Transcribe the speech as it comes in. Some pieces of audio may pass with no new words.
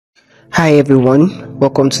Hi everyone,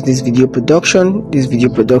 welcome to this video production. This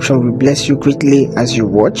video production will bless you greatly as you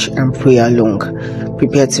watch and pray along.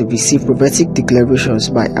 Prepare to receive prophetic declarations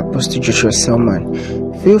by Apostle Joshua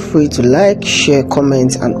Selman. Feel free to like, share,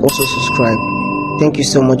 comment and also subscribe. Thank you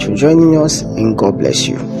so much for joining us and God bless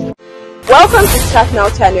you. Welcome to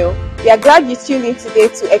StartNOW Channel. We are glad you tuned in today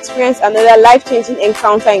to experience another life-changing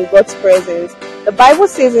encounter in God's presence. The Bible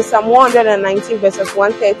says in Psalm 119 verses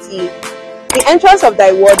 130, "The entrance of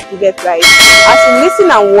thy word giveth light." As you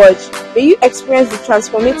listen and watch, may you experience the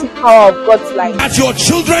transformative power of God's light. That your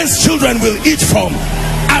children's children will eat from,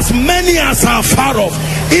 as many as are far off,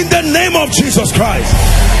 in the name of Jesus Christ.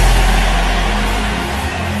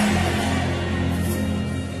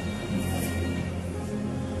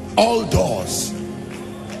 All doors,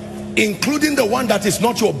 including the one that is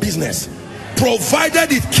not your business,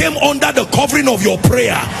 provided it came under the covering of your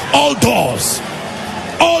prayer, all doors,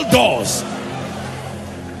 all doors.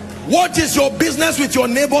 What is your business with your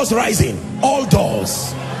neighbors rising? All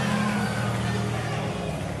doors.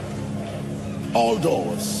 All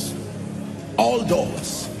doors. All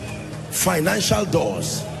doors. Financial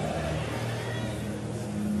doors.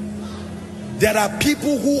 There are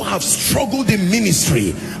people who have struggled in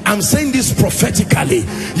ministry. I'm saying this prophetically.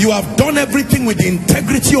 You have done everything with the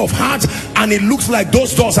integrity of heart and it looks like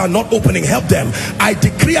those doors are not opening. Help them. I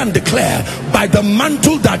decree and declare by the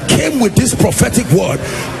mantle that came with this prophetic word,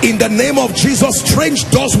 in the name of Jesus, strange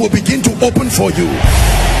doors will begin to open for you.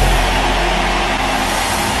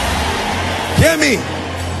 Hear me.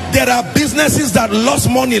 There are businesses that lost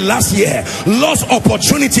money last year, lost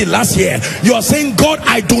opportunity last year. You are saying, God,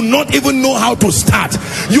 I do not even know how to start.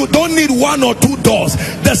 You don't need one or two doors.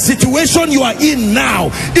 The situation you are in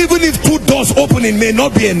now, even if two doors open, it may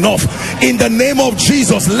not be enough. In the name of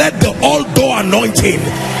Jesus, let the all door anointing,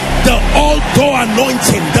 the all door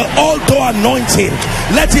anointing, the all door anointing,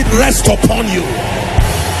 let it rest upon you.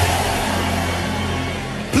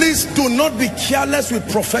 Please do not be careless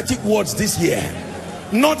with prophetic words this year.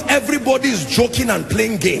 Not everybody is joking and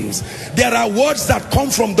playing games. There are words that come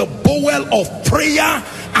from the bowel of prayer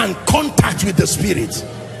and contact with the Spirit.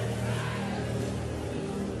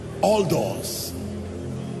 All doors.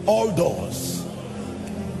 All doors.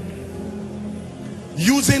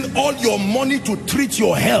 Using all your money to treat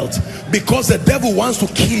your health because the devil wants to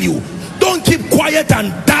kill you. Don't keep quiet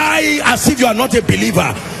and die as if you are not a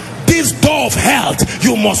believer. This door of health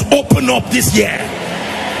you must open up this year.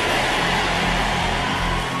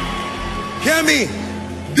 Hear me.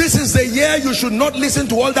 This is the year you should not listen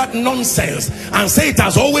to all that nonsense and say it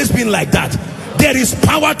has always been like that. There is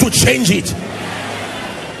power to change it.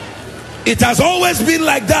 It has always been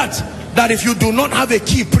like that, that if you do not have a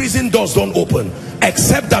key, prison doors don't open,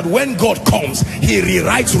 except that when God comes, he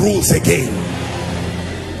rewrites rules again.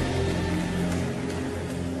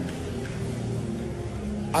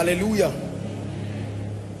 Hallelujah.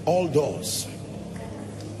 All doors.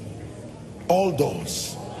 All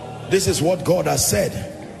doors. This is what God has said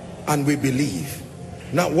and we believe.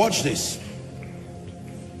 Now watch this.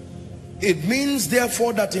 It means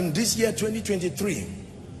therefore that in this year 2023,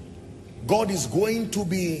 God is going to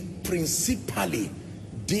be principally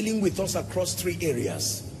dealing with us across three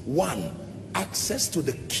areas. One, access to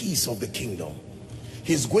the keys of the kingdom.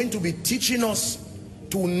 He's going to be teaching us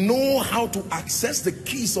to know how to access the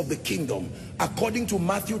keys of the kingdom. According to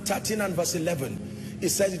Matthew 13 and verse 11. It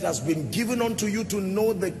says, it has been given unto you to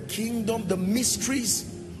know the kingdom, the mysteries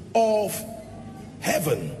of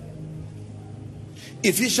heaven.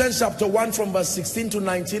 Ephesians chapter 1 from verse 16 to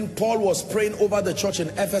 19, Paul was praying over the church in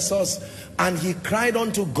Ephesus and he cried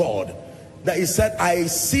unto God that he said, I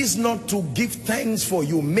cease not to give thanks for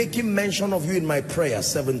you, making mention of you in my prayer.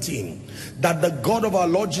 17, that the God of our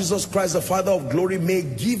Lord Jesus Christ, the Father of glory, may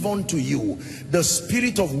give unto you the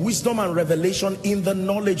spirit of wisdom and revelation in the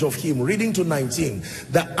knowledge of him. Reading to 19,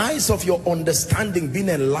 the eyes of your understanding being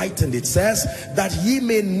enlightened, it says, that ye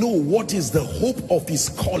may know what is the hope of his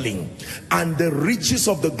calling and the riches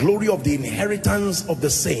of the glory of the inheritance of the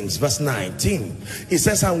saints. Verse 19, it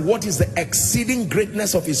says, and what is the exceeding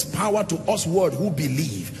greatness of his power to us word who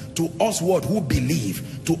believe, to us word who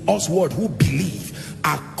believe, to us word who believe,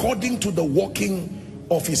 according to the working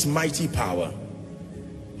of his mighty power.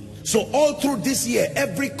 So all through this year,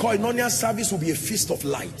 every koinonia service will be a feast of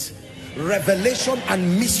light, revelation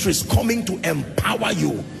and mysteries coming to empower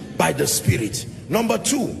you by the Spirit. Number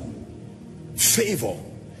two, favor.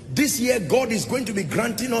 This year God is going to be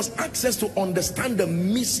granting us access to understand the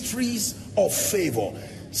mysteries of favor.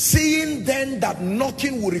 Seeing then that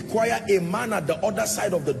knocking will require a man at the other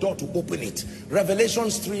side of the door to open it.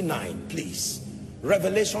 Revelations 3:9, please.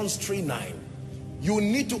 Revelations 3:9. You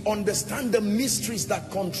need to understand the mysteries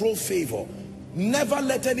that control favor. Never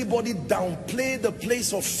let anybody downplay the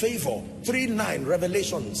place of favor. 3:9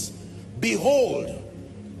 Revelations. Behold,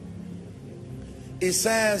 it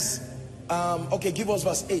says, okay, give us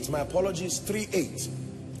verse 8. My apologies. 3:8.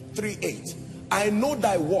 3:8. I know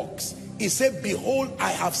thy works. He said, behold,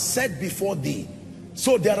 I have set before thee.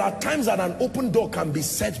 So there are times that an open door can be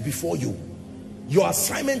set before you. Your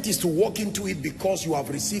assignment is to walk into it because you have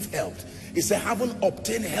received help. He said, having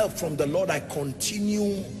obtained help from the Lord, I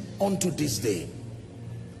continue unto this day.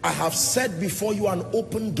 I have set before you an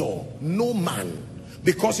open door. No man,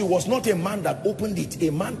 because it was not a man that opened it,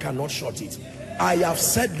 a man cannot shut it. I have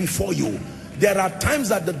set before you. There are times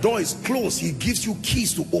that the door is closed, he gives you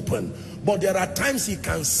keys to open. But there are times he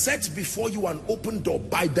can set before you an open door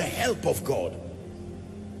by the help of God.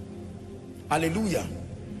 Hallelujah.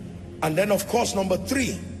 And then of course, number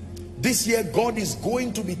 3, this year God is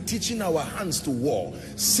going to be teaching our hands to war.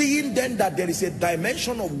 Seeing then that there is a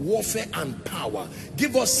dimension of warfare and power.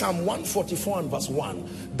 Give us Psalm 144 and verse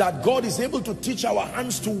 1. That God is able to teach our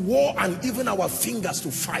hands to war and even our fingers to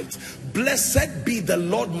fight. Blessed be the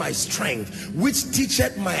Lord my strength, which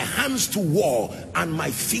teacheth my hands to war and my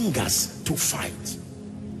fingers to fight.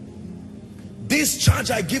 This charge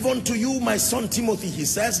I give unto you, my son Timothy, he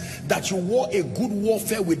says, that you war a good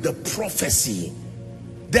warfare with the prophecy.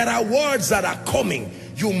 There are words that are coming.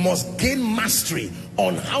 You must gain mastery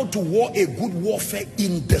on how to war a good warfare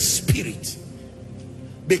in the spirit.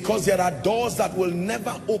 Because there are doors that will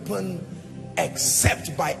never open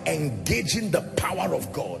except by engaging the power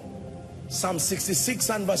of God. Psalm 66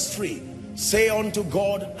 and verse 3. Say unto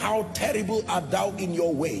God, how terrible art thou in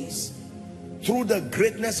your ways. Through the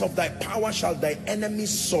greatness of thy power shall thy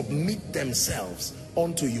enemies submit themselves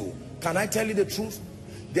unto you. Can I tell you the truth?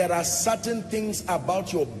 There are certain things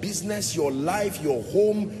about your business, your life, your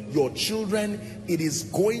home, your children. It is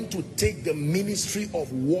going to take the ministry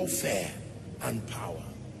of warfare and power.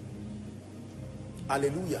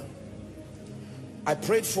 Hallelujah. I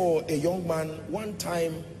prayed for a young man one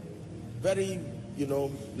time, very,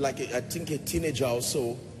 like I think a teenager or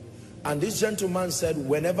so. And this gentleman said,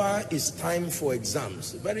 whenever it's time for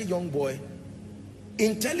exams, very young boy,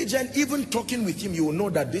 intelligent, even talking with him, you will know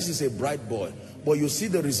that this is a bright boy. But you see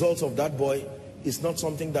the results of that boy is not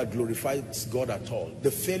something that glorifies God at all. The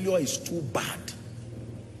failure is too bad.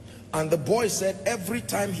 And the boy said every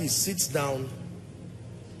time he sits down,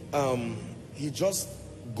 he just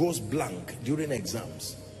goes blank during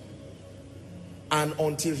exams. And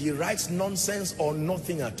until he writes nonsense or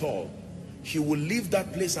nothing at all, he will leave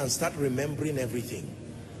that place and start remembering everything.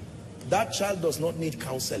 That child does not need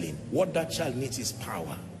counseling. What that child needs is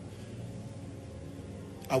power.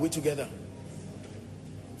 Are we together?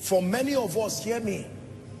 For many of us, hear me,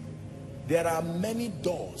 there are many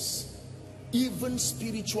doors, even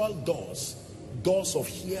spiritual doors, doors of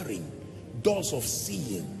hearing, doors of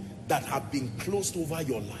seeing that have been closed over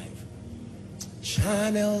your life.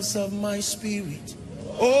 Channels of my spirit,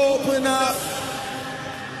 open up.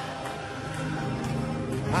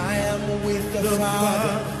 I am with the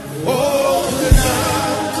Father. Open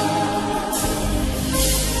up.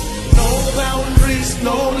 No boundaries,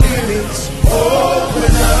 no limits.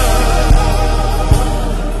 Open up.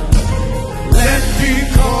 Let me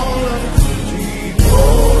call unto thee.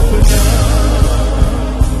 Open up.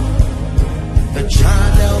 The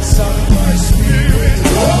channels of my spirit.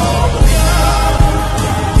 Open up.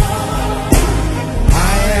 I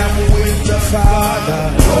am with the Father.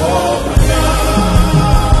 Open up.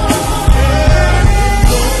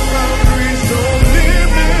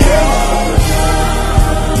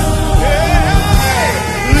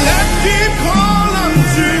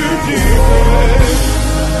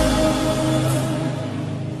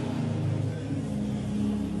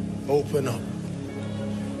 Open up.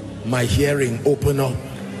 My hearing, open up.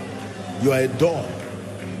 You are a door.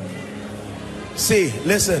 See,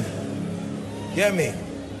 listen, hear me.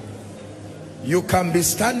 You can be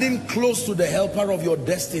standing close to the helper of your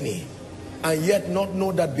destiny and yet not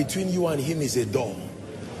know that between you and him is a door,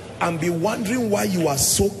 and be wondering why you are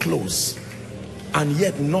so close and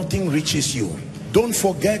yet nothing reaches you. Don't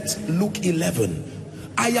forget Luke 11.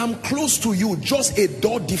 I am close to you, just a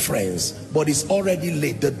door difference, but it's already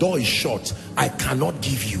late. The door is shut. I cannot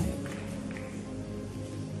give you.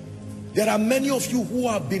 There are many of you who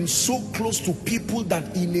have been so close to people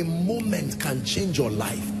that in a moment can change your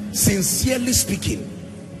life. Sincerely speaking,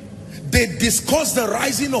 they discuss the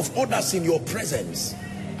rising of others in your presence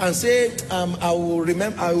and say, I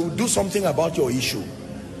will do something about your issue.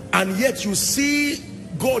 And yet you see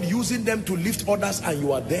God using them to lift others and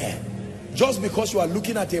you are there. Just because you are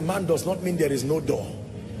looking at a man does not mean there is no door.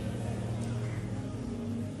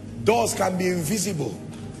 Doors can be invisible.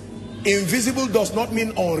 Invisible does not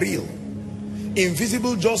mean unreal.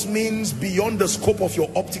 Invisible just means beyond the scope of your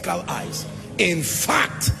optical eyes. In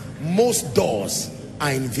fact, most doors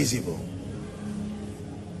are invisible.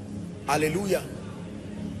 Hallelujah.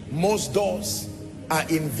 Most doors are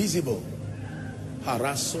invisible.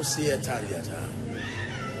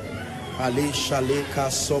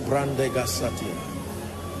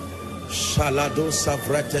 Shalado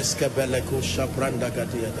savreteske beleko shabranda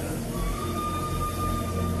gadiada.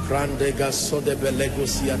 Prandega sode belego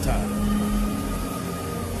siata.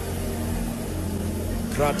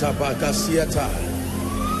 Kratabaga siata.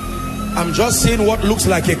 I'm just seeing what looks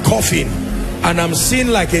like a coffin, and I'm seeing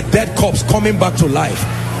like a dead corpse coming back to life.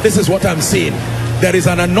 This is what I'm seeing. There is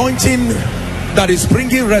an anointing that is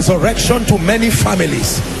bringing resurrection to many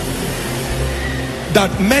families.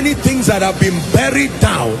 That many things that have been buried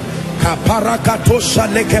down.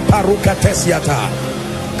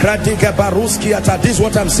 This is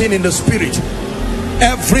what I'm seeing in the spirit.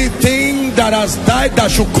 Everything that has died that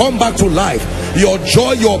should come back to life. Your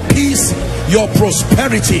joy, your peace, your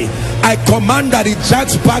prosperity, I command that it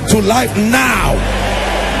jerks back to life now.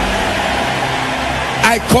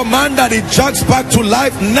 I command that it jerks back to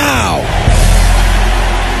life now.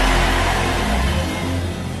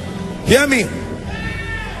 Hear me.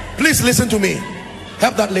 Please listen to me.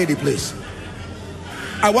 Help that lady, please.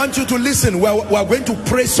 I want you to listen. We're going to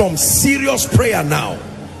pray some serious prayer now.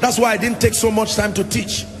 That's why I didn't take so much time to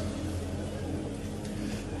teach.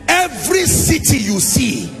 Every city you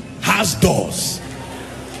see has doors.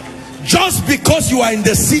 Just because you are in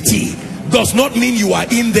the city does not mean you are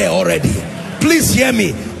in there already. Please hear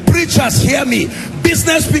me. Preachers, hear me.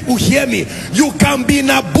 Business people, hear me. You can be in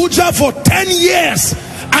Abuja for 10 years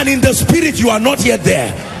and in the spirit you are not yet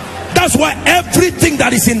there. That's why everything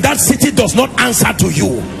that is in that city does not answer to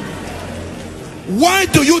you. Why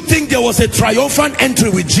do you think there was a triumphant entry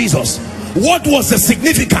with Jesus? What was the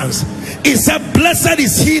significance? He said, blessed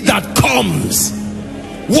is he that comes.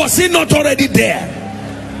 Was he not already there?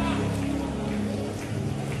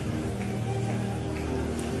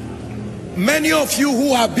 Many of you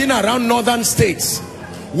who have been around northern states,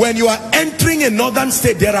 when you are entering a northern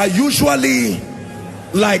state, there are usually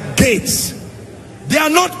like gates. They are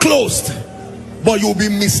not closed, but you'll be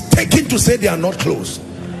mistaken to say they are not closed.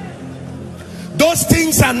 Those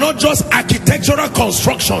things are not just architectural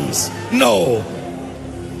constructions. No.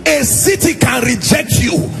 A city can reject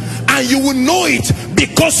you, and you will know it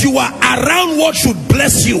because you are around what should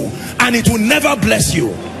bless you, and it will never bless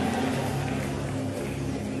you.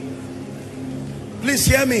 Please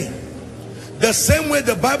hear me. The same way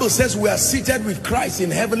the Bible says we are seated with Christ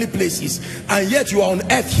in heavenly places, and yet you are on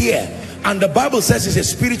earth here, and the Bible says it's a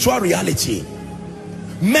spiritual reality.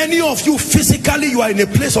 Many of you physically you are in a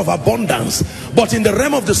place of abundance, but in the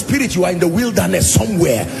realm of the spirit you are in the wilderness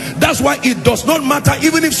somewhere. That's why it does not matter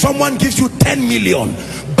even if someone gives you 10 million.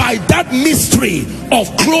 By that mystery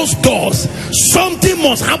of closed doors, something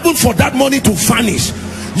must happen for that money to vanish.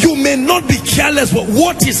 You may not be careless, but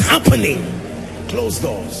what is happening? Closed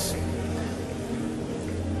doors.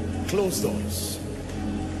 Closed doors.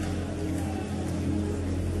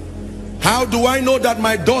 How do I know that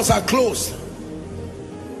my doors are closed?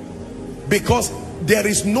 Because there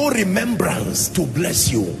is no remembrance to bless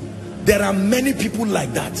you. There are many people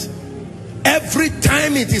like that. Every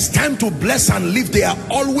time it is time to bless and live, they are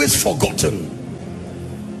always forgotten.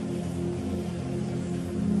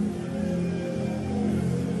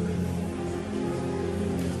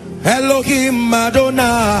 Elohim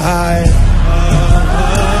Adonai.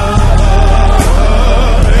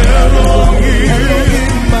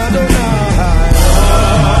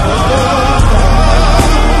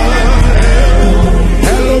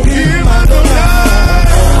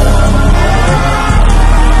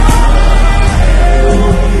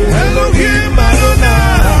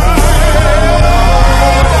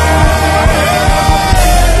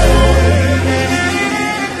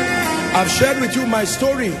 I've shared with you my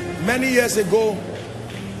story. Many years ago,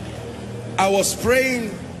 I was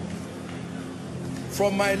praying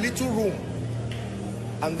from my little room,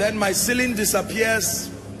 and then my ceiling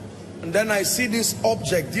disappears, and then I see this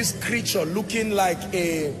object, this creature looking like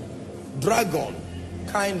a dragon,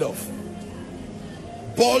 kind of.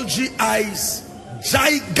 Bulgy eyes,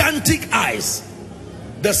 gigantic eyes.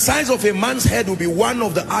 The size of a man's head would be one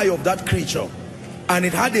of the eye of that creature. And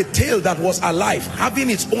it had a tail that was alive,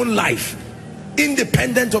 having its own life,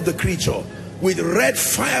 independent of the creature, with red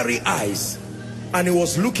fiery eyes. And he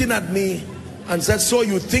was looking at me and said, so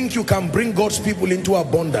you think you can bring God's people into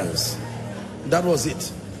abundance? That was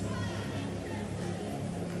it.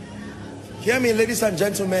 Hear me, ladies and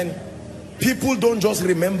gentlemen. People don't just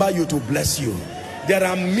remember you to bless you. There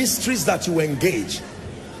are mysteries that you engage.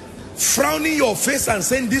 Frowning your face and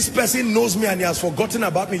saying this person knows me and he has forgotten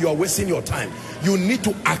about me, you are wasting your time. You need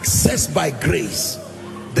to access by grace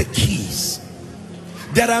the keys.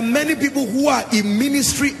 There are many people who are in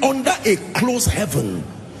ministry under a closed heaven,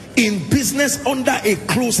 in business under a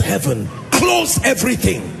closed heaven. Close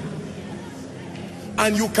everything,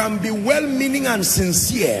 and you can be well-meaning and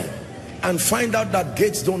sincere and find out that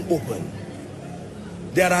gates don't open.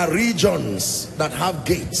 There are regions that have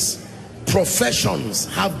gates, professions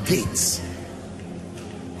have gates,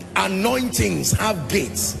 anointings have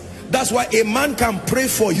gates. That's why a man can pray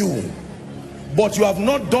for you, but you have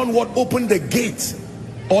not done what opened the gate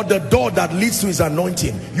or the door that leads to his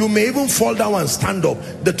anointing. You may even fall down and stand up.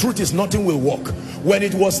 The truth is, nothing will work. When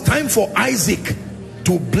it was time for Isaac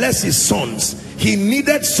to bless his sons, he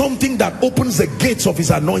needed something that opens the gates of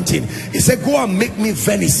his anointing. He said, go and make me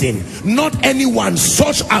venison, not anyone,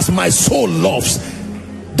 such as my soul loves.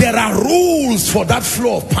 There are rules for that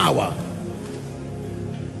flow of power.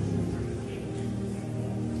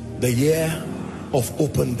 The year of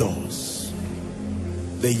open doors.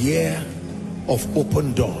 The year of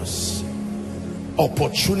open doors.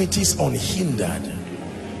 Opportunities unhindered.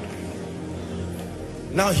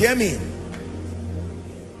 Now hear me.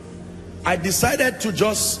 I decided to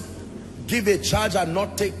just give a charge and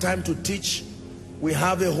not take time to teach. We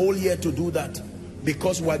have a whole year to do that,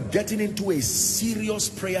 because we're getting into a serious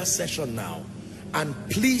prayer session now. And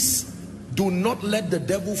please do not let the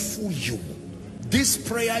devil fool you. This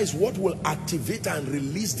prayer is what will activate and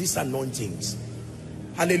release these anointings.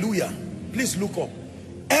 Hallelujah. Please look up.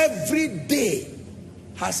 Every day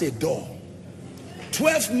has a door.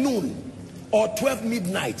 12 noon or 12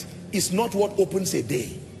 midnight is not what opens a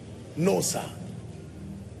day. No, sir.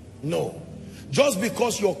 No. Just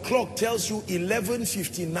because your clock tells you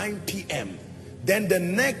 11:59 p.m. then the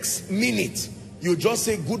next minute you just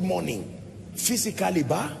say good morning. Physically,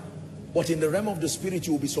 but in the realm of the spirit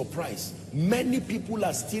you will be surprised. Many people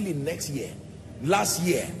are still in next year, last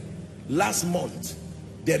year, last month.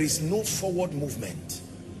 There is no forward movement.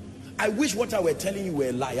 I wish what I were telling you were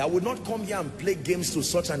a lie. I would not come here and play games to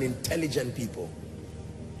such an intelligent people.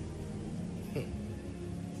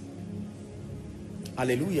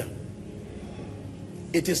 Hallelujah.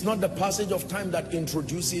 It is not the passage of time that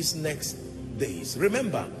introduces next days.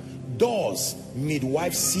 Remember, doors,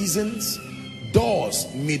 midwife seasons, doors,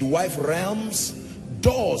 midwife realms,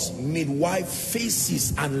 doors, midwife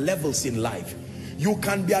phases and levels in life. You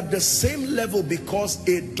can be at the same level because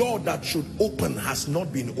a door that should open has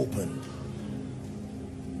not been opened.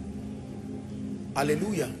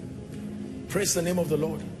 Hallelujah. Praise the name of the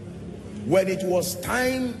Lord. When it was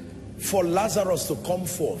time for Lazarus to come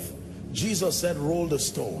forth, Jesus said, roll the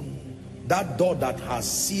stone. That door that has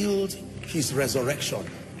sealed his resurrection.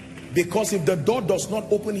 Because if the door does not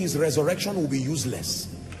open, his resurrection will be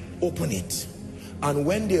useless. Open it. And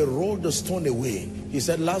when they rolled the stone away, he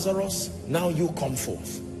said, Lazarus, now you come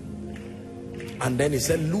forth. And then he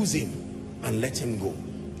said, loose him and let him go.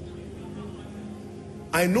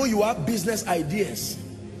 I know you have business ideas,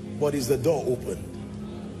 but is the door open?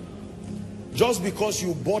 Just because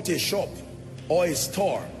you bought a shop or a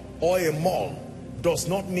store or a mall does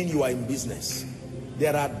not mean you are in business.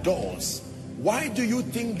 There are doors. Why do you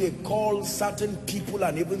think they call certain people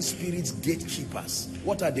and even spirits gatekeepers?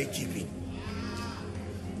 What are they keeping?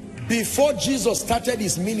 Before Jesus started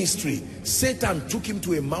his ministry, Satan took him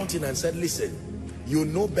to a mountain and said, listen, you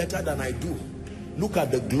know better than I do. Look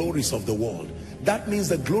at the glories of the world. That means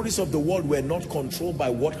the glories of the world were not controlled by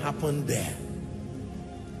what happened there.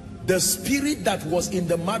 The spirit that was in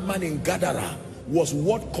the madman in Gadara was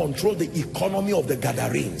what controlled the economy of the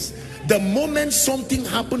Gadarenes. The moment something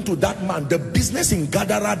happened to that man, the business in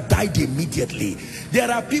Gadara died immediately. There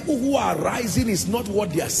are people who are rising, is not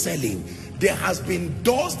what they are selling. There has been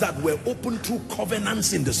doors that were opened through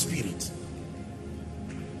covenants in the spirit.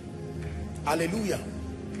 Hallelujah.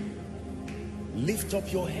 Lift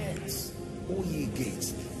up your heads, O ye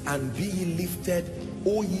gates, and be ye lifted,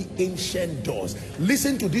 O ye ancient doors.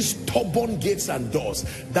 Listen to these stubborn gates and doors,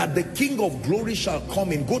 that the King of glory shall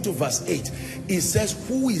come in. Go to verse 8. It says,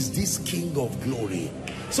 who is this King of glory?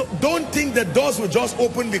 So don't think the doors will just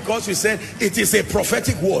open because you said it is a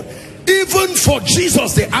prophetic word. Even for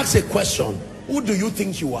Jesus, they ask a question. Who do you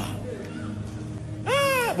think you are?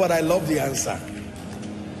 But I love the answer.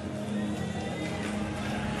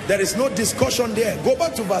 There is no discussion there. Go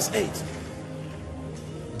back to verse 8.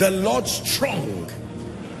 The Lord strong,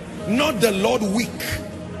 not the Lord weak.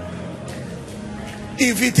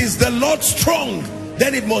 If it is the Lord strong,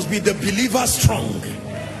 then it must be the believer strong.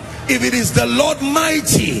 If it is the Lord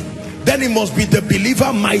mighty, then it must be the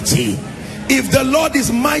believer mighty. If the Lord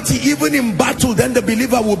is mighty even in battle, then the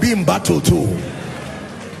believer will be in battle too.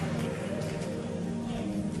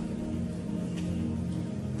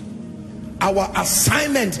 Our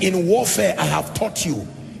assignment in warfare, I have taught you,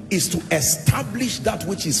 is to establish that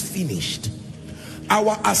which is finished.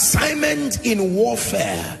 Our assignment in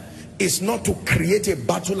warfare is not to create a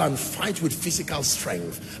battle and fight with physical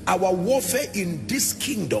strength. Our warfare in this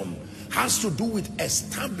kingdom has to do with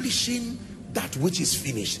establishing that which is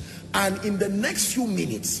finished. And in the next few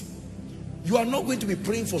minutes, you are not going to be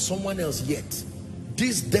praying for someone else yet.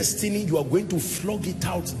 This destiny, you are going to flog it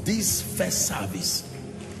out this first service.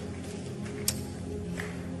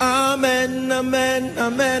 Amen, amen,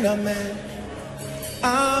 amen, amen.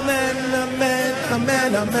 Amen, amen,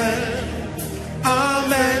 amen, amen.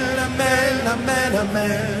 Amen, amen, amen,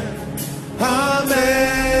 amen.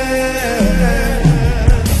 Amen.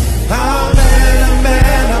 Amen,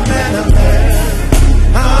 amen, amen, amen.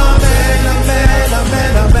 Amen, amen,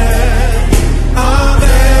 amen, amen.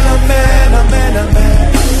 Amen, amen, amen, amen.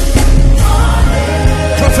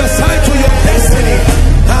 Prophesy to your destiny.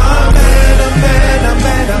 Amen, amen,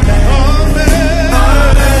 amen, amen.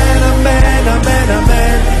 Amen, amen, amen,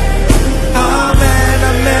 amen. Amen,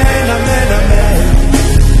 amen, amen, amen.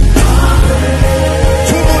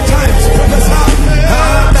 Two more times, prophesy.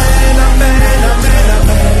 Amen, amen, amen,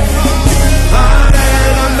 amen.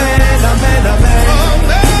 Amen, amen, amen, amen.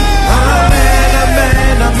 Amen,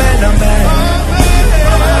 amen, amen, amen.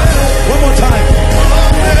 One more time.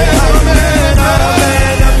 Amen, amen,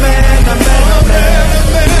 amen, amen, amen.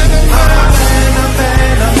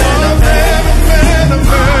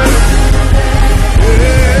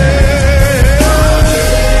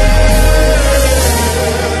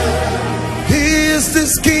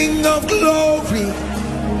 King of glory,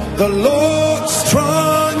 the Lord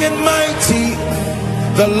strong and mighty,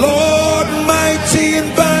 the Lord mighty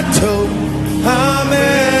in battle.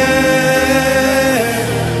 Amen.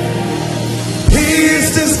 He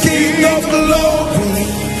is this King of glory,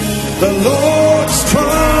 the Lord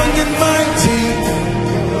strong and mighty,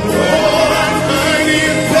 Lord mighty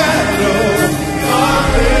in battle.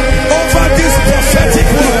 Amen. Over this prophetic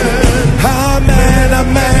word, amen,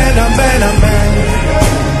 amen, amen, amen.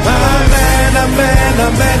 Amen, amen,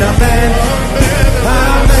 amen, amen.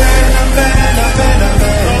 Amen, amen, amen,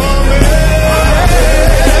 amen.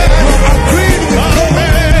 You agree with God.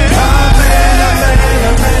 Amen, amen, amen,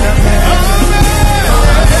 amen.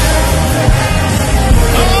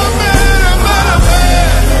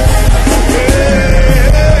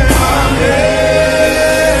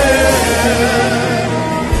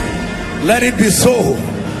 Let it be so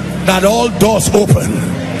that all doors open.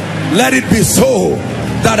 Let it be so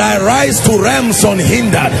that I rise to realms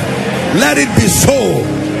unhindered. Let it be so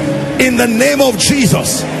in the name of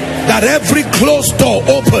Jesus that every closed door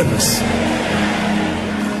opens.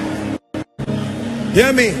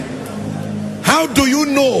 Hear me. How do you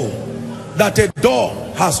know that a door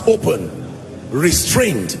has opened?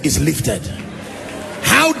 Restraint is lifted.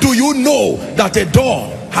 How do you know that a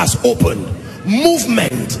door has opened?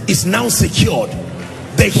 Movement is now secured.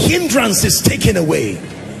 The hindrance is taken away.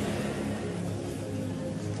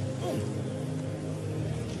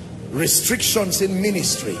 Restrictions in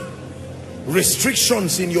ministry,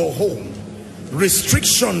 restrictions in your home,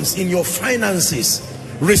 restrictions in your finances,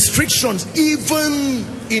 restrictions even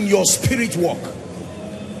in your spirit walk.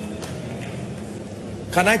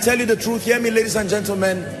 Can I tell you the truth? Hear me, ladies and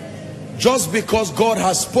gentlemen. Just because God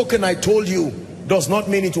has spoken, I told you, does not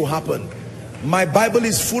mean it will happen. My Bible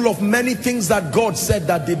is full of many things that God said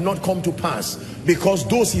that did not come to pass, because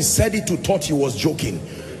those he said it to thought he was joking.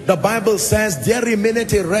 The Bible says there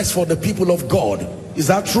remaineth a rest for the people of God. Is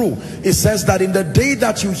that true? It says that in the day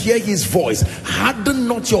that you hear his voice, harden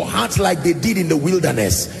not your heart like they did in the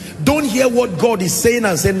wilderness. Don't hear what God is saying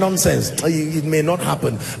and say nonsense. It may not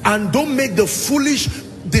happen. And don't make the foolish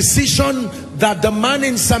decision that the man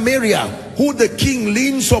in Samaria, who the king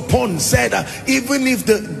leans upon, said, even if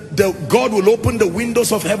the God will open the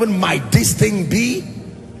windows of heaven, might this thing be?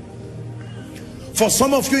 For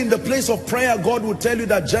some of you in the place of prayer, God will tell you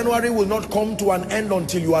that January will not come to an end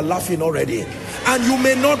until you are laughing already. And you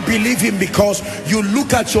may not believe him, because you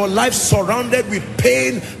look at your life surrounded with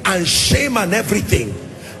pain and shame and everything.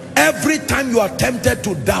 Every time you are tempted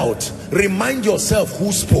to doubt, remind yourself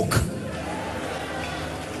who spoke.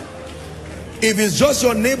 If it's just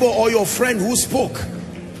your neighbor or your friend who spoke,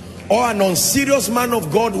 or an unserious man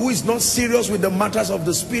of God who is not serious with the matters of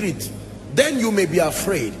the spirit, then you may be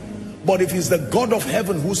afraid. But if it's the God of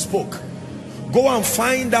heaven who spoke, go and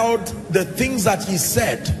find out the things that he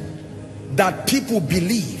said that people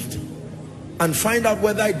believed, and find out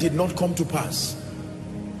whether it did not come to pass.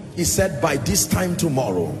 He said, by this time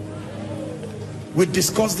tomorrow. We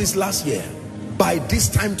discussed this last year. By this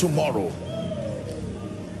time tomorrow.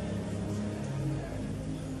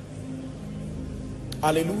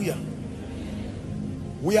 Hallelujah.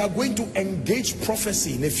 We are going to engage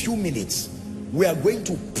prophecy in a few minutes. We are going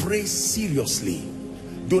to pray seriously.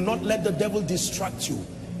 Do not let the devil distract you.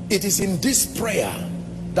 It is in this prayer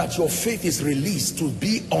that your faith is released to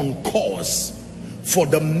be on course for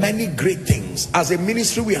the many great things. As a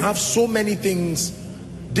ministry, we have so many things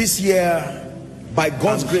this year. By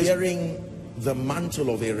God's grace, hearing the mantle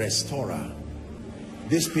of a restorer.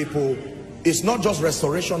 These people, it's not just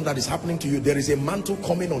restoration that is happening to you. There is a mantle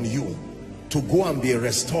coming on you to go and be a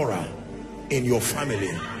restorer in your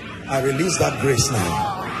family. I release that grace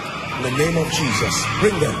now in the name of Jesus.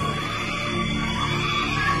 Bring them.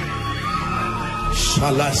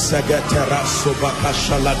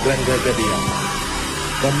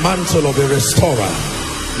 The mantle of a restorer.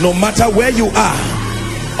 No matter where you are,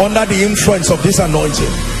 under the influence of this anointing.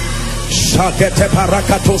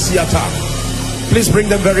 Please bring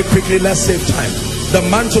them very quickly. Let's save time. The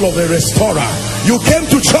mantle of a restorer. You came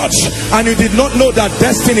to church and you did not know that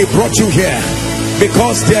destiny brought you here,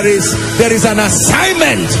 because there is an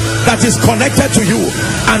assignment that is connected to you,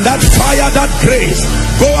 and that fire, that grace,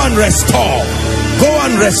 go and restore. Go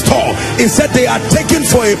and restore. It said they are taken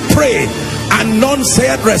for a prey and none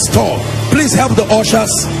said restore. Please help the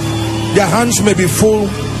ushers. Their hands may be full.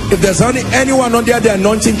 If there's anyone under the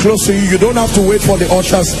anointing close to you, you don't have to wait for the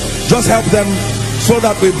ushers. Just help them so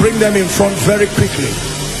that we bring them in front very quickly.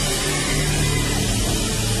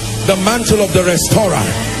 The mantle of the restorer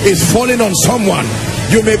is falling on someone.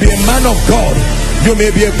 You may be a man of God. You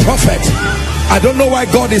may be a prophet. I don't know why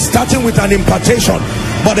God is starting with an impartation.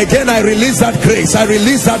 But again, I release that grace. I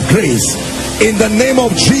release that grace in the name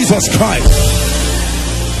of Jesus Christ.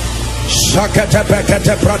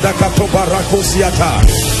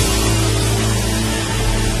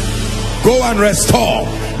 Go and restore.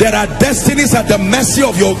 There are destinies at the mercy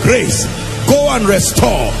of your grace. Go and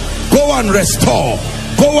restore. Go and restore.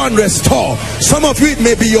 Go and restore. Some of you, it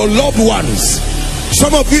may be your loved ones.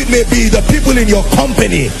 Some of you, it may be the people in your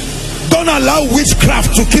company. Don't allow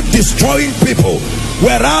witchcraft to keep destroying people,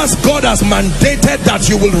 whereas God has mandated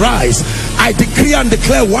that you will rise. I decree and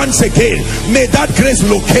declare once again, may that grace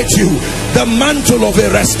locate you. The mantle of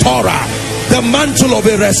a restorer. The mantle of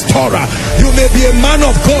a restorer. You may be a man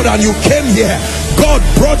of God and you came here. God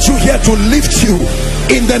brought you here to lift you.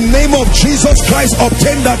 In the name of Jesus Christ,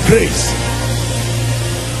 obtain that grace.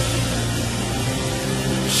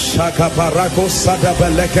 Shaka barako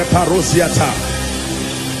sadabeleke parusiata.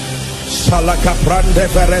 Shalaka brande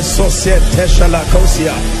veresosie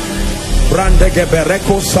teshalakosia. Brande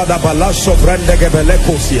gebereko sadabalaso brande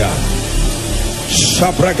gebelekosia.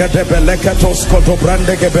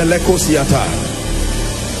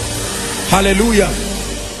 Hallelujah.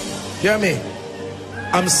 Hear me.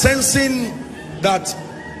 I'm sensing that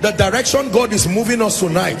the direction God is moving us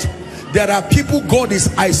tonight, there are people God is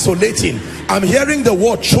isolating. I'm hearing the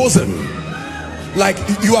word chosen, like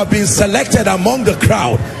you have been selected among the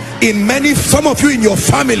crowd. In many, some of you in your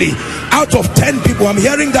family, out of 10 people, I'm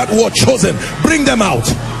hearing that word chosen. Bring them out.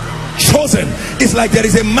 Chosen. It's like there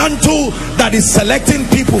is a mantle that is selecting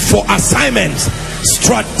people for assignments,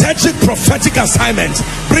 strategic prophetic assignments.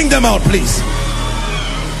 Bring them out, please.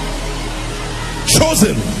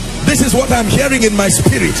 Chosen. This is what I'm hearing in my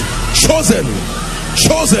spirit. Chosen.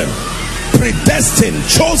 Chosen. Predestined.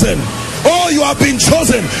 Chosen. Oh, you have been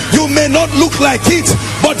chosen. You may not look like it,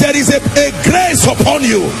 but there is a grace upon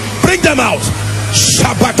you. Bring them out.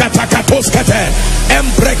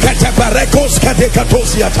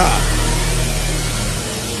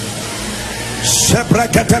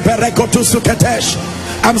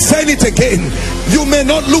 I'm saying it again. You may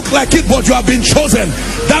not look like it, but you have been chosen.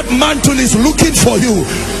 That mantle is looking for you.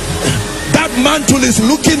 That mantle is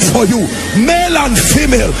looking for you, male and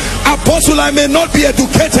female. Apostle, I may not be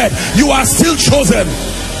educated, you are still chosen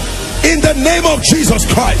in the name of Jesus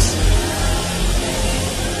Christ.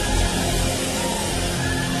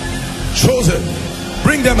 Chosen.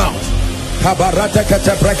 Bring them out.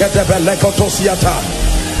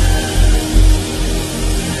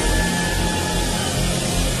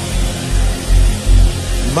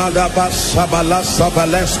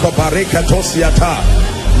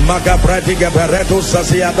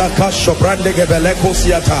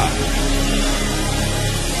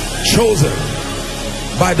 Chosen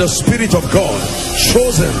by the Spirit of God,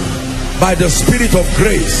 chosen by the Spirit of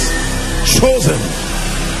grace, chosen.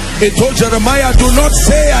 He told Jeremiah, do not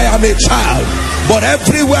say I am a child, but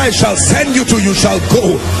everywhere I shall send you to, you shall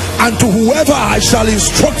go. and to whoever I shall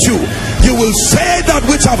instruct you, you will say that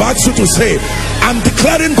which I've asked you to say. I'm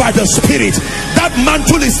declaring by the Spirit, that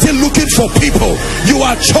mantle is still looking for people. You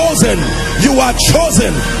are chosen. You are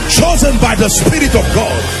chosen. Chosen by the Spirit of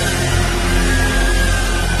God.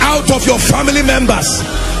 Out of your family members,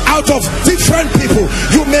 out of different people,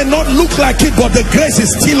 you may not look like it, but the grace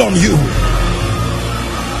is still on you.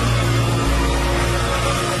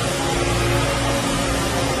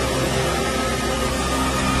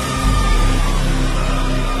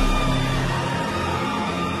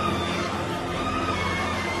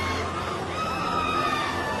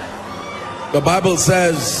 The Bible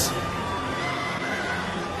says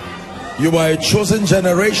you are a chosen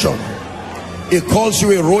generation. It calls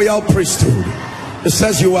you a royal priesthood. It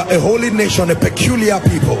says you are a holy nation, a peculiar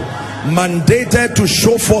people, mandated to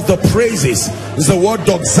show forth the praises, is the word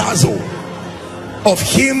doxazo, of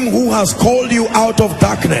him who has called you out of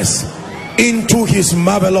darkness into his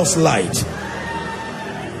marvelous light.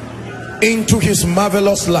 Into his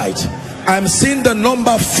marvelous light. I'm seeing the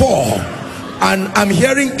number 4. And I'm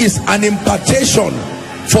hearing is an impartation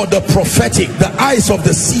for the prophetic, the eyes of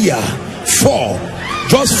the seer. 4,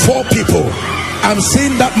 just 4 people. I'm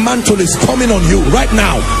seeing that mantle is coming on you right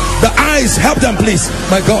now. The eyes, help them please,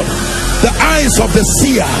 my God. The eyes of the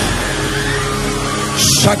seer.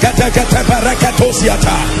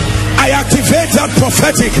 I activate that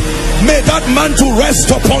prophetic. May that mantle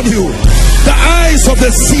rest upon you. The eyes of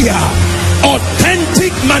the seer,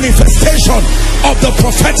 authentic manifestation of the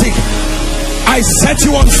prophetic. I set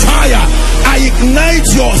you on fire. I ignite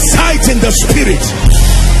your sight in the Spirit.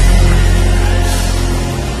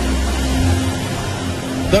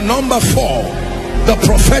 The number 4, the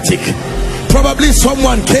prophetic. Probably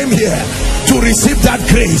someone came here to receive that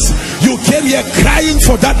grace. You came here crying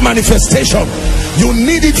for that manifestation. You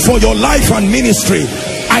need it for your life and ministry.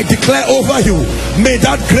 I declare over you, may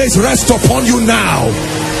that grace rest upon you now.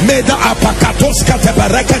 May the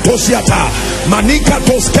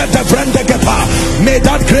may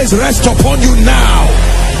that grace rest upon you now.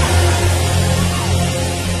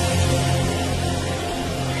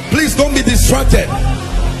 Please don't be distracted.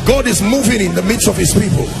 God is moving in the midst of his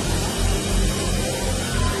people.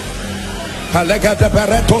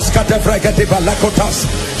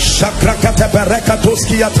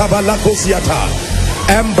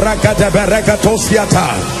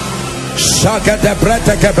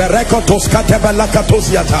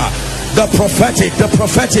 The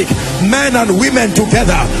prophetic, men and women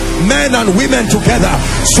together, men and women together.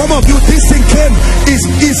 Some of you, this thing came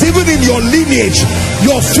is even in your lineage,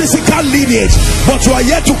 your physical lineage, but you are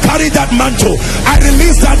yet to carry that mantle. I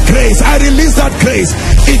release that grace. I release that grace.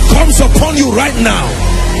 It comes upon you right now.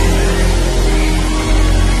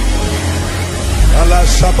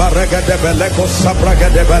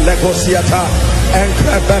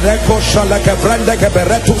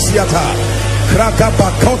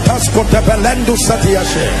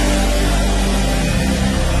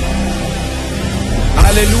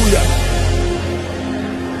 Hallelujah.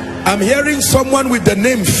 I'm hearing someone with the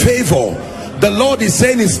name Favor. The Lord is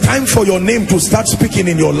saying it's time for your name to start speaking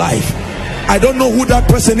in your life. I don't know who that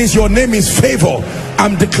person is. Your name is Favor.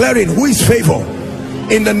 I'm declaring, who is Favor?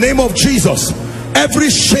 In the name of Jesus, every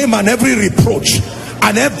shame and every reproach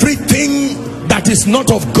and everything that is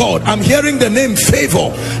not of God, I'm hearing the name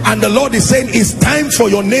Favor, and the Lord is saying it's time for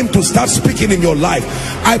your name to start speaking in your life.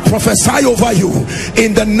 I prophesy over you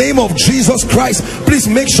in the name of Jesus Christ. Please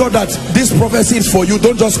make sure that this prophecy is for you.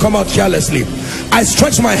 Don't just come out carelessly. I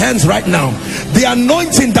stretch my hands right now. The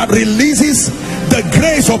anointing that releases the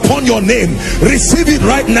grace upon your name, receive it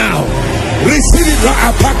right now. Receive it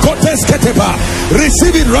right.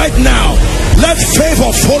 Receive it right now. Let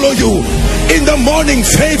favor follow you. In the morning,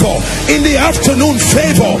 favor. In the afternoon,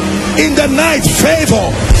 favor. In the night,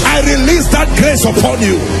 favor. I release that grace upon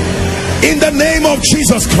you in the name of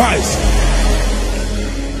Jesus Christ.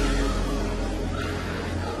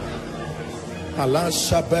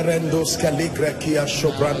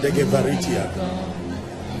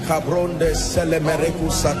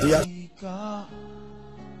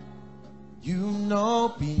 You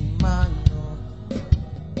know be mine.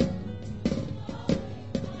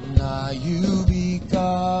 Now you be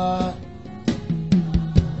God.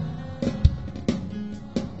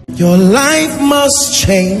 Your life must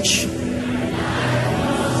change.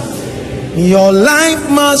 Your life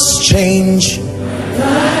must change.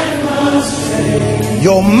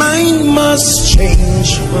 Your mind must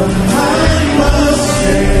change.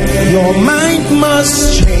 Your mind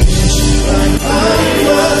must change.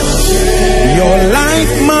 Your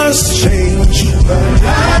life must change.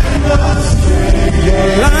 Your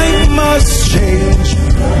life must change.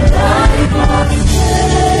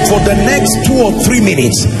 For the next 2 or 3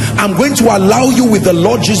 minutes, I'm going to allow you with the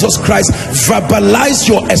Lord Jesus Christ, verbalize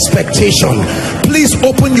your expectation. Please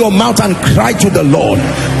open your mouth and cry to the Lord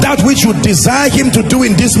that which you desire him to do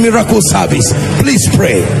in this miracle service. Please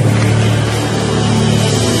pray.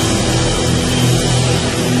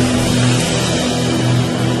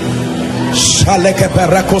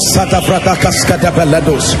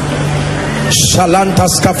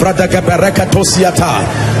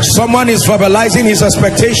 Someone is verbalizing his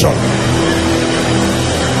expectation.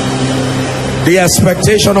 The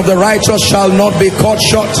expectation of the righteous shall not be cut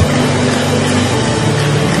short.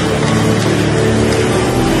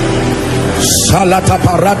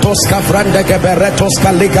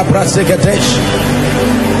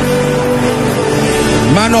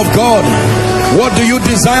 Man of God, what do you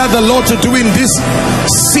desire the Lord to do in this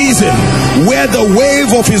season where the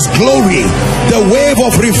wave of his glory, the wave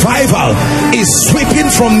of revival is sweeping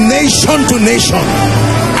from nation to nation?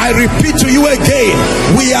 I repeat to you again,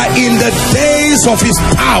 we are in the days of his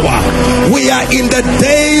power. We are in the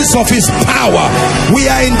days of his power. We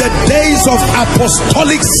are in the days of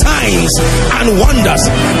apostolic signs and wonders,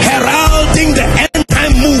 heralding the end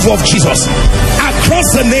time move of Jesus across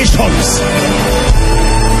the nations.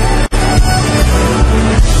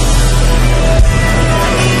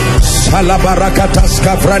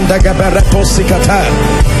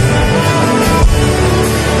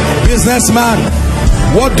 Businessman,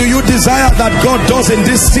 what do you desire that God does in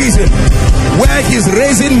this season where he's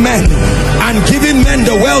raising men and giving men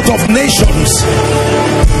the wealth of nations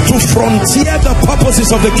to frontier the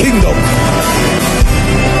purposes of the kingdom?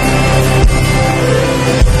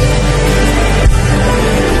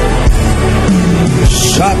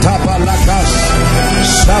 Shatabalakas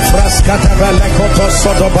Shafras Katabalakotos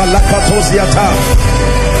Sodobalakatos Yata.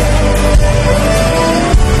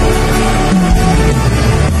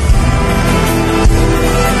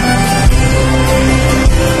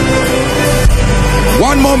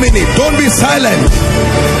 One more minute, don't be silent.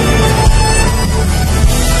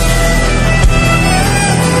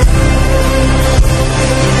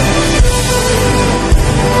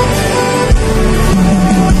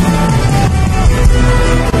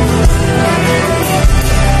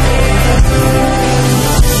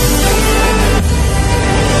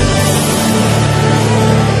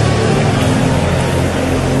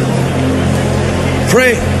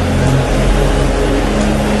 Pray.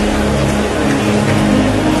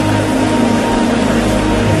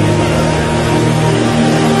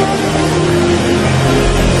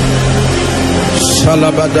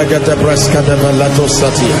 Shalabadagata Braskadavalato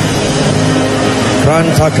Satia.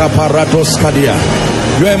 Rantaka Paratos Kadia.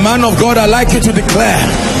 You're a man of God. I like you to declare,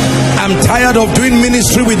 I'm tired of doing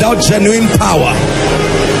ministry without genuine power.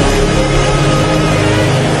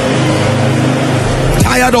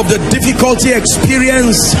 Tired of the difficulty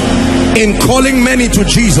experienced in calling many to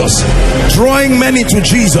Jesus, drawing many to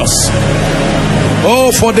Jesus.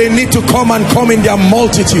 Oh, for they need to come and come in their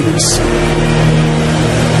multitudes.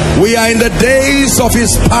 We are in the days of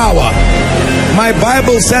his power. My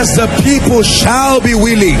Bible says the people shall be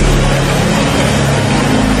willing.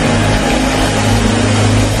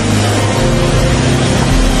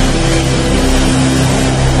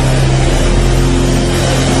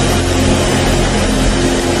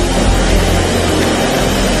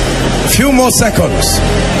 Few more seconds.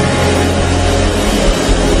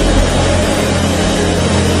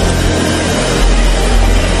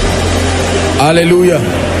 Hallelujah.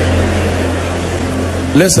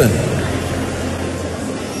 Listen.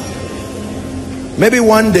 Maybe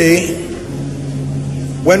one day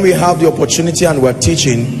when we have the opportunity and we're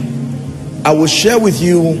teaching, I will share with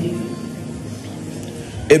you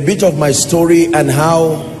a bit of my story and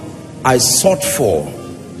how I sought for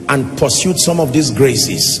and pursued some of these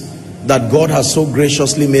graces that God has so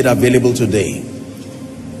graciously made available today.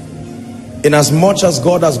 In as much as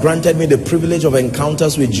God has granted me the privilege of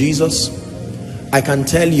encounters with Jesus, I can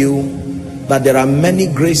tell you that there are many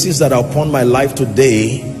graces that are upon my life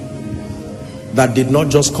today that did not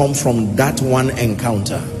just come from that one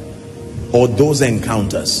encounter or those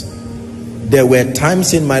encounters. There were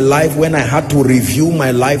times in my life when I had to review my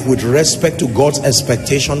life with respect to God's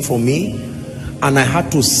expectation for me, and I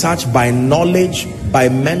had to search by knowledge, by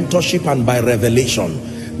mentorship, and by revelation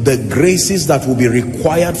the graces that will be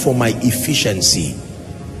required for my efficiency.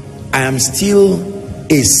 I am still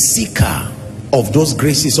a seeker of those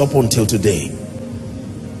graces up until today.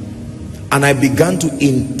 And I began to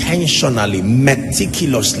intentionally,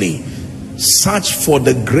 meticulously search for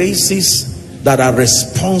the graces that are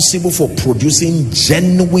responsible for producing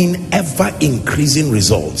genuine, ever-increasing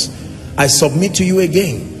results. I submit to you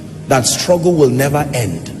again that struggle will never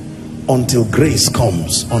end. until grace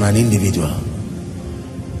comes on an individual.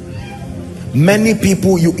 Many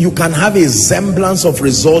people, you can have a semblance of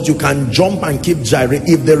results, you can jump and keep gyrating.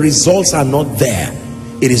 If the results are not there,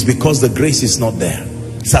 it is because the grace is not there.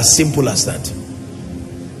 It's as simple as that.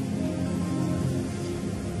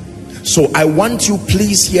 So I want you,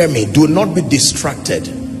 please hear me, do not be distracted,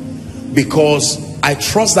 because I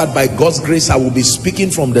trust that by God's grace I will be speaking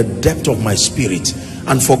from the depth of my spirit.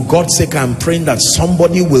 And for God's sake, I'm praying that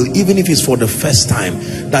somebody will, even if it's for the first time,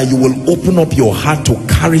 that you will open up your heart to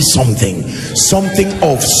carry something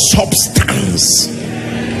of substance.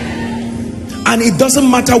 And it doesn't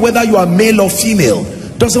matter whether you are male or female,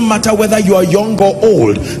 doesn't matter whether you are young or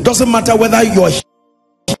old, doesn't matter whether you are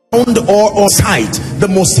sound or sight. The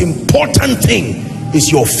most important thing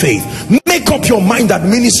is your faith. Make up your mind that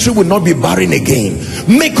ministry will not be barren again.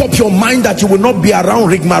 Make up your mind that you will not be around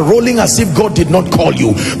rigmaroling as if God did not call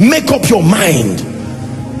you. Make up your mind.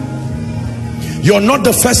 You're not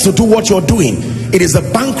the first to do what you're doing. It is the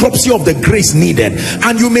bankruptcy of the grace needed.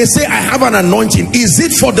 And you may say, I have an anointing. Is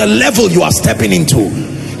it for the level you are stepping into?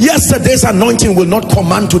 Yesterday's anointing will not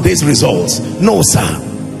command today's results. No, sir.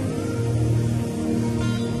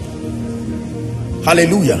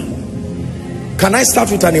 Hallelujah. Can I start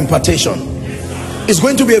with an impartation? It's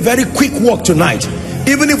going to be a very quick walk tonight.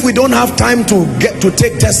 Even if we don't have time to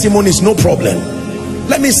take testimonies, no problem.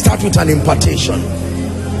 Let me start with an impartation.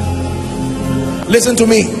 Listen to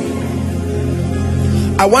me.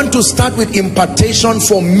 I want to start with impartation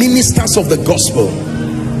for ministers of the gospel.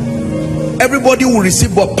 Everybody will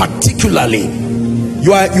receive, but particularly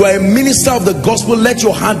you are a minister of the gospel. Let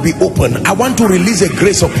your heart be open. I want to release a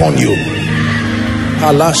grace upon you.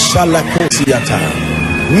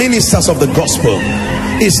 Ministers of the gospel,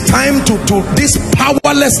 it's time to this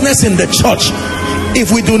powerlessness in the church. If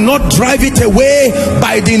we do not drive it away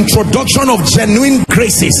by the introduction of genuine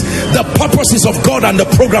graces, the purposes of God and the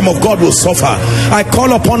program of God will suffer. I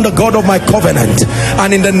call upon the God of my covenant,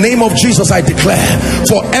 and in the name of Jesus I declare,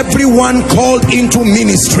 for everyone called into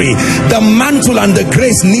ministry, the mantle and the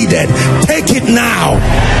grace needed, take it now.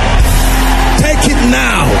 Take it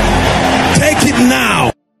now. Take it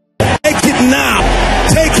now. Take it now.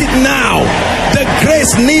 Take it now. The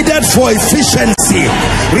grace needed for efficiency,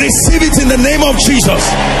 receive it in the name of Jesus.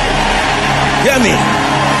 Hear me.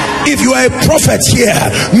 If you are a prophet here,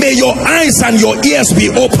 may your eyes and your ears be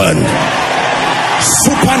opened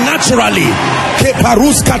supernaturally.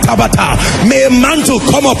 May a mantle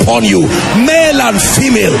come upon you, male and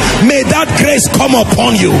female. May that grace come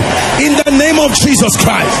upon you in the name of Jesus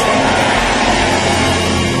Christ.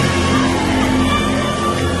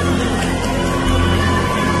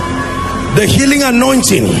 The healing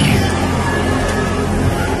anointing.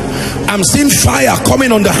 I'm seeing fire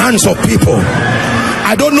coming on the hands of people.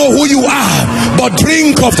 I don't know who you are, but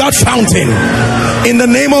drink of that fountain in the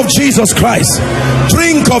name of Jesus Christ.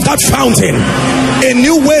 Drink of that fountain. A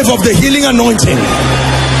new wave of the healing anointing.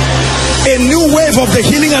 A new wave of the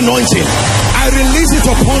healing anointing. I release it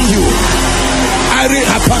upon you. I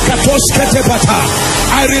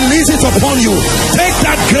release it upon you. Take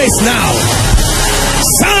that grace now.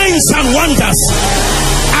 Signs and wonders.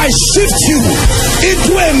 I shift you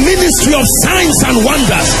into a ministry of signs and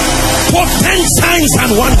wonders. Potent signs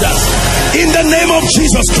and wonders in the name of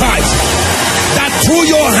Jesus Christ. That through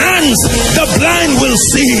your hands the blind will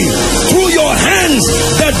see, through your hands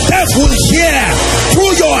the deaf will hear,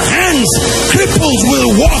 through your hands cripples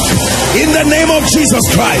will walk in the name of Jesus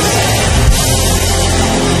Christ.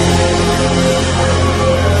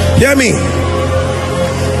 Hear me.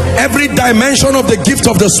 Every dimension of the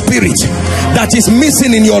gift of the Spirit that is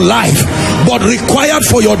missing in your life but required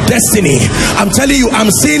for your destiny, I'm telling you,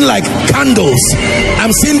 I'm seeing like candles.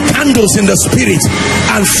 I'm seeing candles in the Spirit,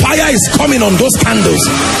 and fire is coming on those candles.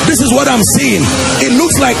 This is what I'm seeing. It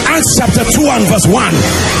looks like Acts chapter 2 and verse 1.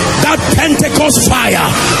 That Pentecost fire,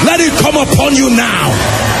 let it come upon you now.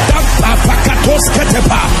 That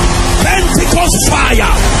Pentecost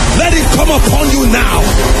fire, let it come upon you now.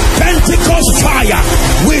 Pentecost fire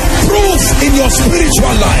with proof in your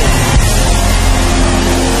spiritual life.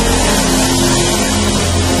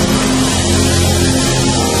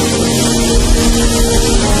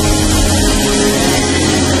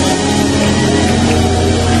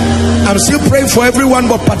 I'm still praying for everyone,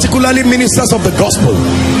 but particularly ministers of the gospel.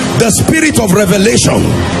 The spirit of revelation,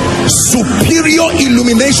 superior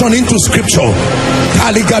illumination into scripture.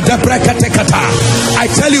 I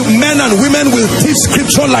tell you, men and women will teach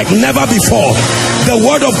scripture like never before. The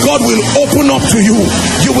word of God will open up to you.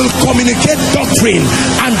 You will communicate doctrine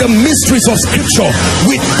and the mysteries of scripture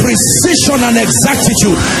with precision and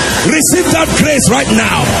exactitude. Receive that grace right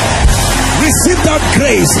now. Receive that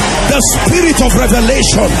grace, the spirit of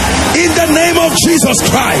revelation, in the name of Jesus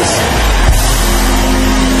Christ.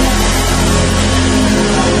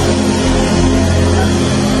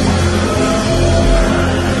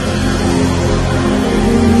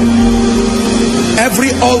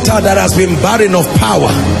 Every altar that has been barren of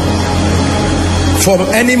power from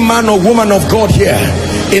any man or woman of God here,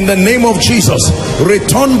 in the name of Jesus,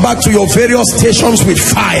 return back to your various stations with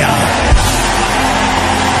fire.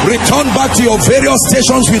 Return back to your various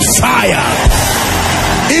stations with fire,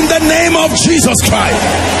 in the name of Jesus Christ.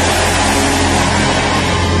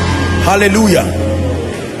 Hallelujah.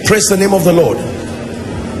 Praise the name of the Lord.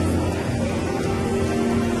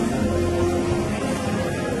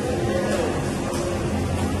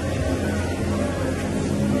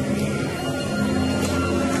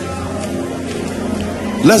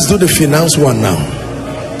 Let's do the finance one now.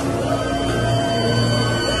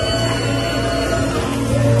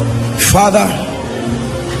 Father,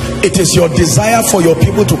 it is your desire for your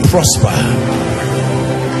people to prosper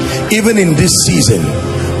even in this season,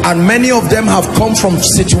 and many of them have come from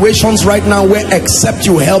situations right now where, except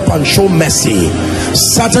you help and show mercy,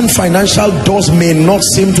 certain financial doors may not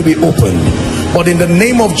seem to be opened. But in the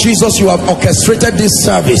name of Jesus, you have orchestrated this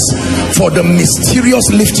service for the mysterious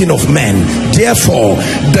lifting of men. Therefore,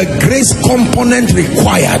 the grace component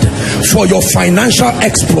required for your financial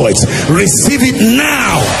exploits, receive it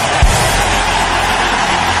now.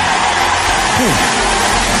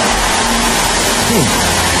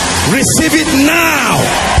 Receive it now.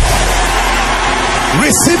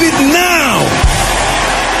 Receive it now.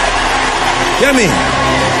 Hear me.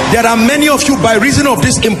 There are many of you, by reason of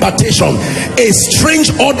this impartation, a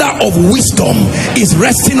strange order of wisdom is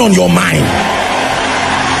resting on your mind.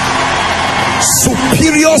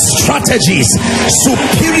 Superior strategies,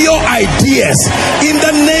 superior ideas, in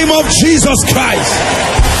the name of Jesus Christ.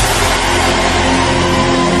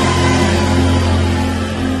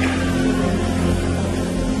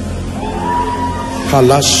 And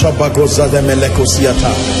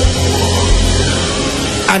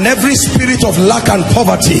every spirit of lack and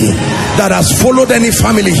poverty that has followed any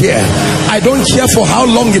family here, I don't care for how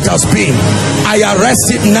long it has been, I arrest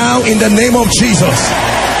it now in the name of Jesus.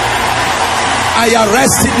 I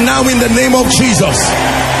arrest it now in the name of Jesus.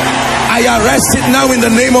 I arrest it now in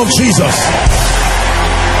the name of Jesus.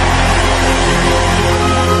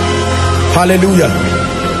 Hallelujah.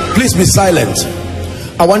 Please be silent.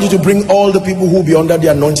 I want you to bring all the people who will be under the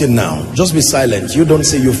anointing now. Just be silent. You don't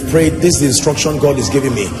say you've prayed. This is the instruction God is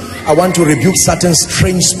giving me. I want to rebuke certain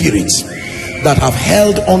strange spirits that have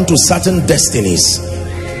held on to certain destinies.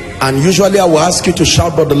 And usually I will ask you to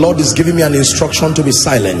shout, but the Lord is giving me an instruction to be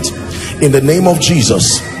silent. In the name of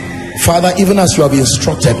Jesus, Father, even as you have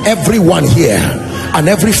instructed everyone here and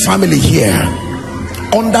every family here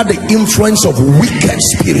under the influence of wicked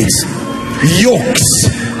spirits, yokes,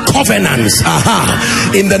 covenants,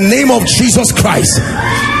 in the name of Jesus Christ,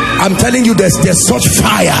 I'm telling you, there's such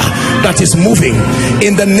fire that is moving.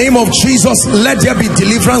 In the name of Jesus, let there be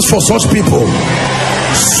deliverance for such people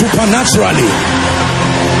supernaturally.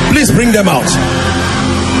 Please bring them out.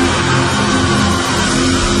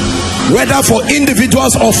 Whether for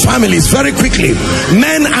individuals or families, very quickly,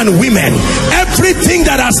 men and women, everything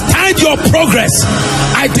that has tied your progress,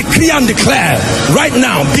 I decree and declare right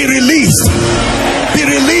now, be released. Be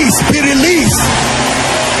released. Be released.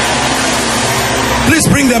 Please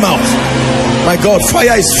bring them out. My God,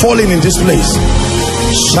 fire is falling in this place.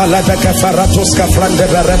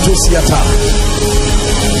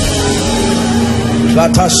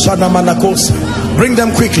 Bring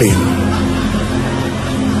them quickly.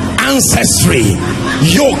 Ancestry,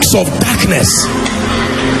 yokes of darkness.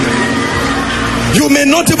 You may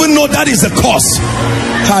not even know that is the cause.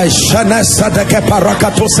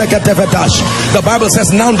 The Bible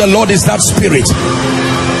says, now the Lord is that spirit.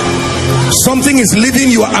 Something is leaving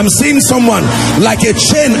you. I'm seeing someone like a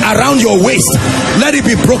chain around your waist. Let it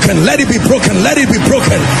be broken. Let it be broken. Let it be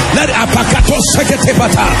broken. Let it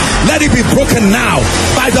be broken now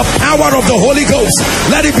by the power of the Holy Ghost.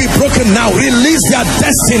 Let it be broken now. Release their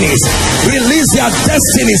destinies. Release their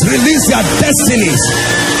destinies. Release their destinies.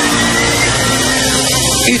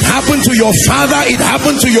 It happened to your father, it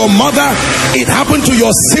happened to your mother, it happened to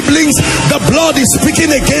your siblings. The blood is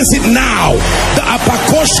speaking against it now. The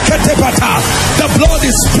apakosh ketepata, the blood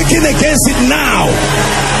is speaking against it now.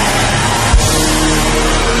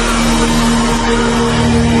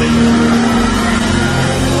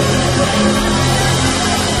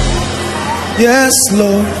 Yes,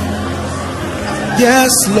 Lord.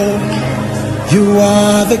 Yes, Lord. You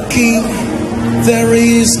are the King. There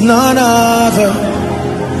is none other.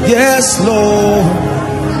 Yes, Lord.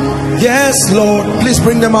 Yes, Lord. Please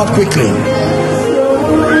bring them out quickly.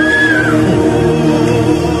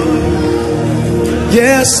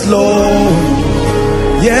 Yes, Lord.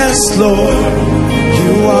 Yes, Lord.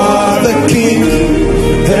 You are the King.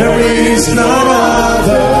 There is none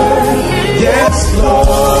other. Yes,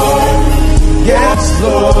 Lord. Yes,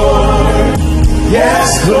 Lord.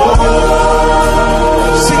 Yes, Lord.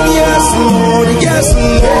 Sing yes, Lord. Yes,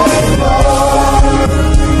 Lord.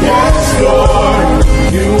 Yes, Lord.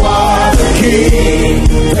 You are the King.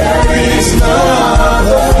 There is none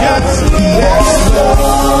other. Yes, yes,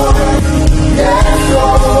 Lord. Yes,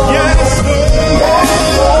 Lord. Yes, Lord.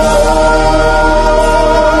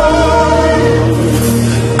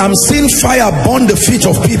 I'm seeing fire burn the feet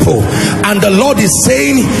of people, and the Lord is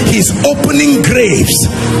saying he's opening graves.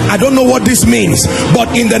 I don't know what this means, but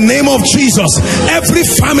in the name of Jesus, every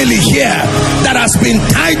family here that has been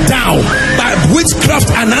tied down by witchcraft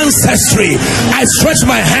and ancestry, I stretch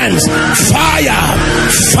my hands.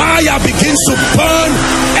 Fire begins to burn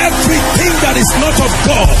everything that is not of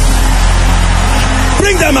God.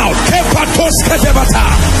 Bring them out.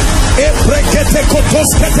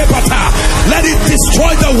 Let it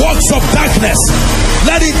destroy the works of darkness.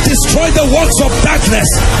 Let it destroy the works of darkness.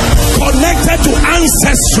 Connected to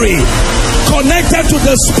ancestry, connected to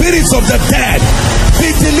the spirits of the dead, be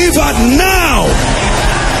delivered now.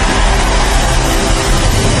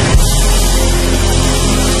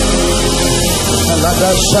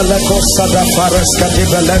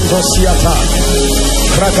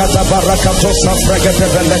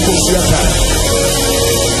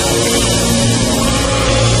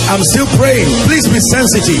 I'm still praying. Please be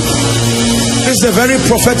sensitive. This is a very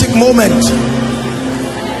prophetic moment.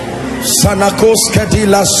 Sanakos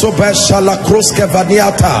kedila sobe shalakros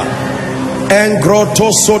kevaniata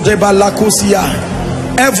engroto sodeba lakusia.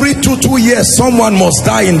 Every 2 years someone must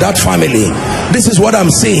die in that family. This is what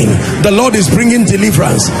I'm seeing. The Lord is bringing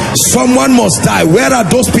deliverance. Someone must die. Where are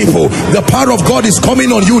those people? The power of God is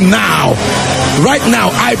coming on you now. Right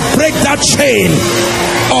now, I break that chain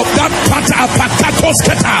of that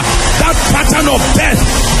pattern of death.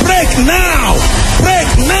 Break now. Break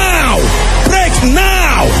now. Break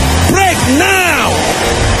now. Break now.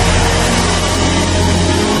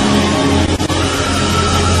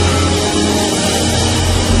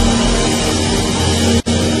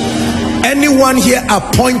 Anyone here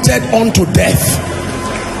appointed unto death,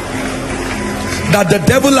 that the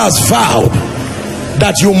devil has vowed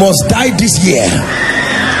that you must die this year.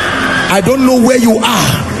 I don't know where you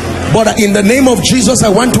are, but in the name of Jesus, I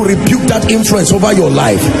want to rebuke that influence over your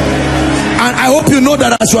life. And I hope you know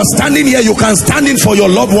that as you are standing here, you can stand in for your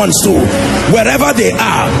loved ones too, wherever they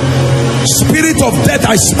are. Spirit of death,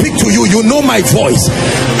 I speak to you. You know my voice.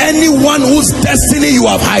 Anyone whose destiny you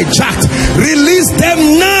have hijacked, release them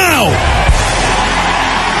now.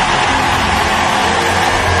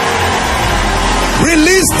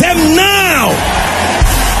 Release them now.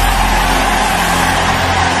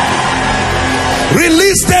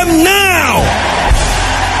 Release them now.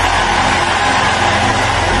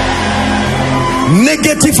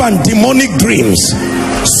 Negative and demonic dreams,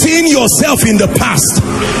 seeing yourself in the past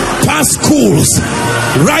schools,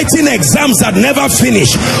 writing exams that never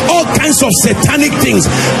finish, all kinds of satanic things,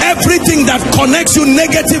 everything that connects you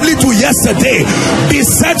negatively to yesterday, be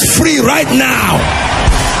set free right now.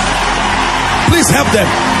 Please help them.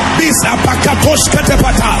 Be set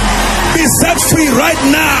free right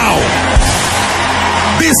now.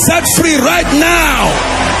 Be set free right now.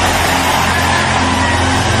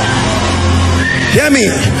 Hear me.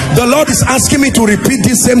 The Lord is asking me to repeat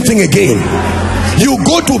this same thing again. You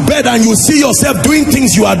go to bed and you see yourself doing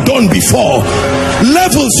things you had done before,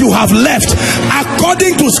 levels you have left.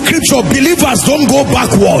 According to scripture, believers don't go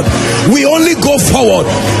backward, we only go forward.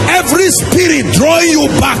 Every spirit drawing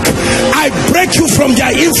you back, I break you from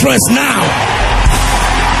their influence now.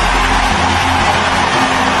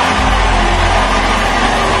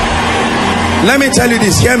 Let me tell you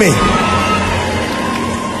this, hear me.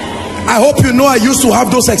 I hope you know I used to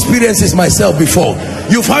have those experiences myself before.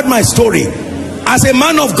 You've heard my story. As a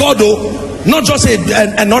man of God, though, not just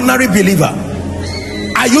an ordinary believer,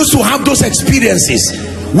 I used to have those experiences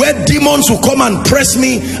where demons will come and press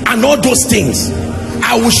me and all those things.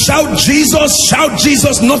 I will shout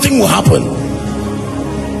Jesus, nothing will happen.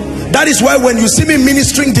 That is why when you see me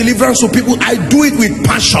ministering deliverance to people, I do it with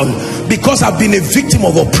passion, because I've been a victim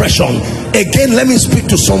of oppression. Again, let me speak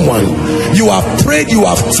to someone. You have prayed, you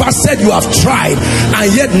have fasted, you have tried, and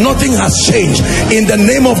yet nothing has changed. In the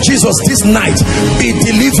name of Jesus, this night, be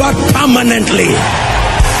delivered permanently.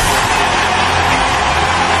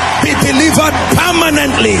 Be delivered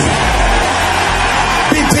permanently.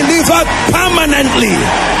 Be delivered permanently.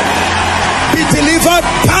 Be delivered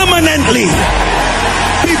permanently.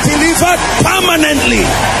 Be delivered permanently.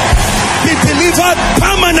 Be delivered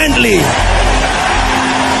permanently.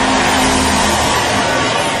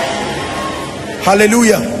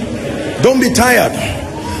 Hallelujah. Don't be tired.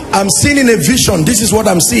 I'm seeing in a vision, this is what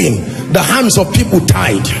I'm seeing. The hands of people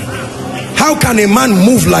tied. How can a man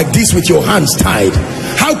move like this with your hands tied?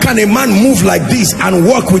 How can a man move like this and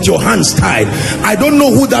walk with your hands tied? I don't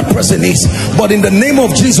know who that person is, but in the name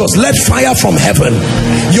of Jesus, let fire from heaven.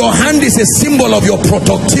 Your hand is a symbol of your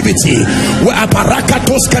productivity. You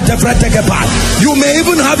may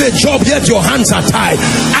even have a job, yet your hands are tied.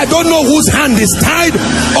 I don't know whose hand is tied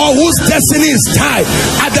or whose destiny is tied.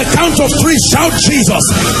 At the count of 3, shout Jesus,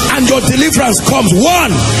 and your deliverance comes. 1,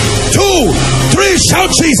 2, 3, shout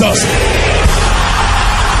Jesus.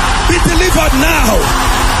 Be delivered now.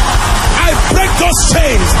 I break those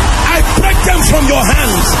chains. I break them from your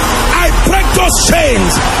hands. I break those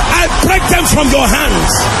chains. I break them from your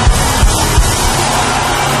hands.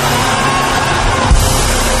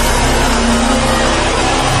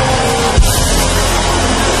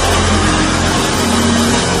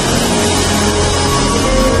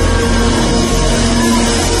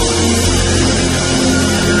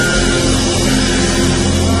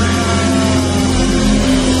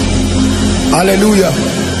 Hallelujah.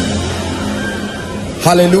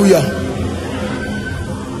 Hallelujah.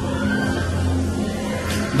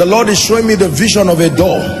 The Lord is showing me the vision of a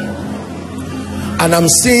door, and I'm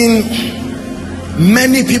seeing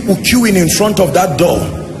many people queuing in front of that door,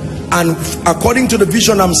 and according to the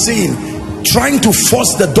vision I'm seeing, trying to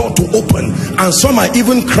force the door to open, and some are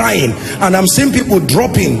even crying, and I'm seeing people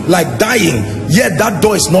dropping like dying, yet that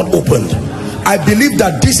door is not opened. I believe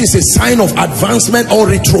that this is a sign of advancement or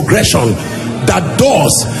retrogression. That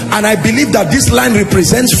doors, and I believe that this line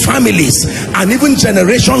represents families and even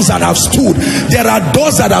generations that have stood. There are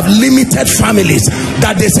doors that have limited families,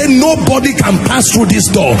 that they say nobody can pass through this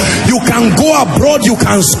door. You can go abroad, you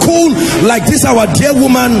can school, like this our dear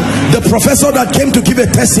woman, the professor that came to give a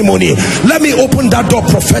testimony. Let me open that door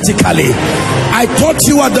prophetically. I taught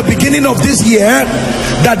you at the beginning of this year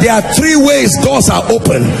that there are 3 ways doors are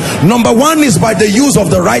open. Number 1 is by the use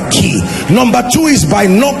of the right key. Number 2 is by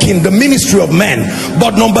knocking, the ministry of men.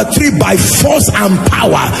 But number 3, by force and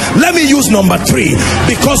power. Let me use number 3,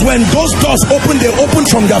 because when those doors open, they open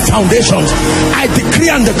from their foundations. I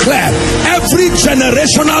decree and declare, every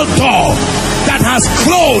generational door that has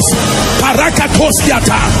closed,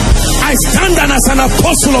 I stand as an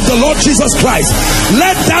apostle of the Lord Jesus Christ.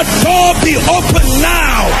 Let that door be open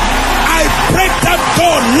now. I break that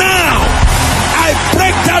door now. I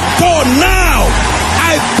break that door now.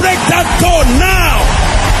 I break that door now.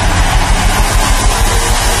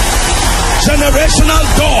 Generational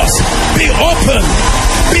doors, be open,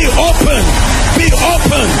 be open, be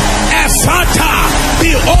open. Ephata,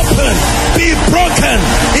 be open, be broken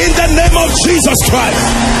in the name of Jesus Christ.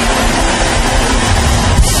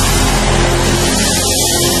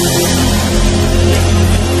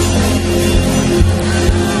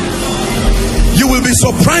 You will be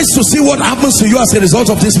surprised to see what happens to you as a result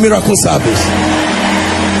of this miracle service.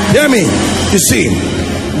 Hear me. You see,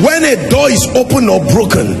 when a door is open or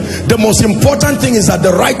broken, the most important thing is that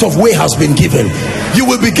the right of way has been given. You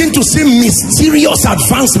will begin to see mysterious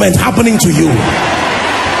advancement happening to you.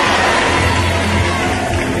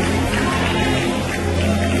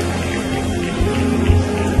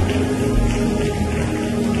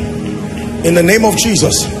 In the name of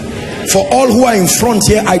Jesus, for all who are in front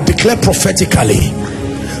here, I declare prophetically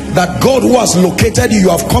that God who has located you, you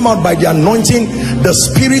have come out by the anointing. The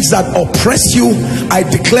spirits that oppress you, I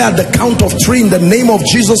declare at the count of 3 in the name of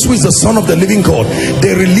Jesus, who is the Son of the living God,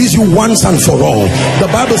 they release you once and for all.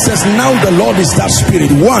 The Bible says, now the Lord is that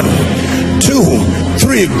spirit. 1, 2,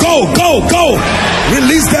 3, go, go, go.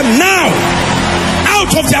 Release them now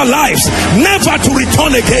out of their lives, never to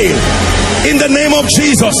return again. In the name of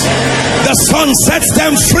Jesus, the Son sets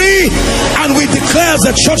them free, and we declare as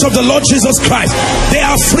the church of the Lord Jesus Christ, they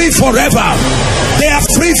are free forever. They are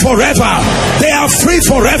free forever. They are free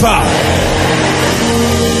forever.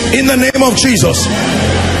 In the name of Jesus.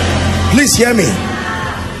 Please hear me.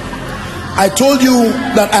 I told you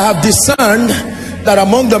that I have discerned that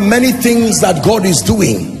among the many things that God is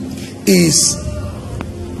doing is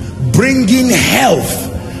bringing health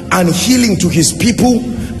and healing to his people,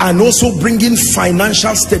 and also bringing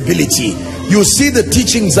financial stability. You see the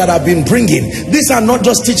teachings that I've been bringing. These are not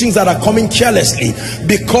just teachings that are coming carelessly,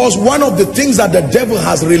 because one of the things that the devil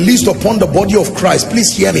has released upon the body of Christ,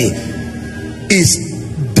 please hear me, is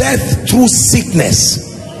death through sickness.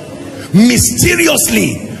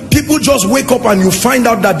 Mysteriously, people just wake up and you find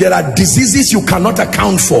out that there are diseases you cannot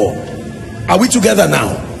account for. Are we together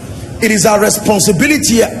now? It is our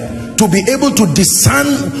responsibility to be able to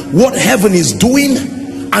discern what heaven is doing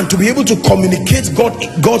and to be able to communicate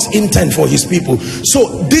God's intent for his people.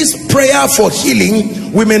 So this prayer for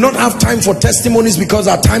healing, we may not have time for testimonies because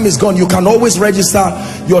our time is gone. You can always register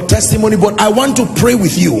your testimony, but I want to pray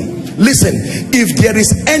with you. Listen, if there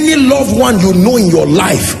is any loved one you know in your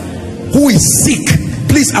life who is sick,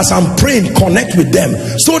 please, as I'm praying, connect with them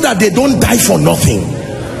so that they don't die for nothing.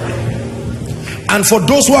 And for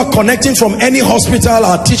those who are connecting from any hospital,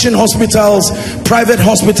 our teaching hospitals, private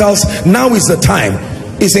hospitals, now is the time.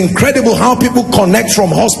 It's incredible how people connect from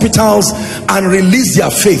hospitals and release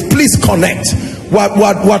their faith. Please connect.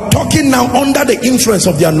 We're talking now under the influence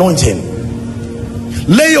of the anointing.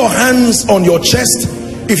 Lay your hands on your chest.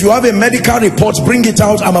 If you have a medical report, bring it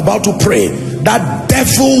out. I'm about to pray. That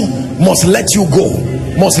devil must let you go,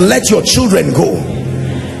 must let your children go.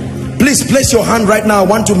 Please place your hand right now. I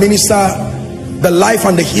want to minister the life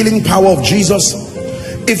and the healing power of Jesus.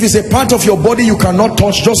 If it's a part of your body you cannot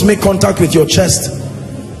touch, just make contact with your chest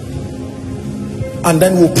and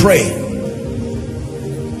then we'll pray.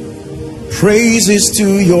 Praises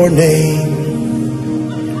to your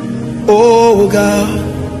name, oh God,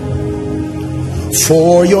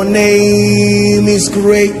 for your name is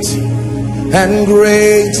great and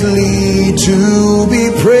greatly to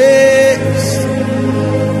be praised.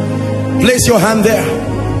 Place your hand there.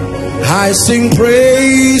 I sing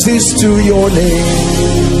praises to your name,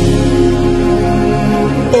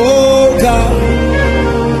 oh God,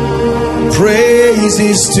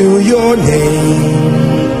 praises to your name,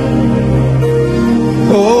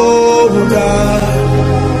 oh God,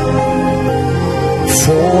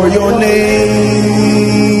 for your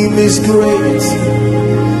name is great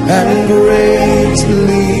and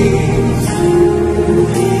greatly.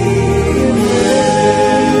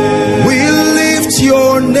 We lift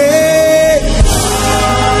your name.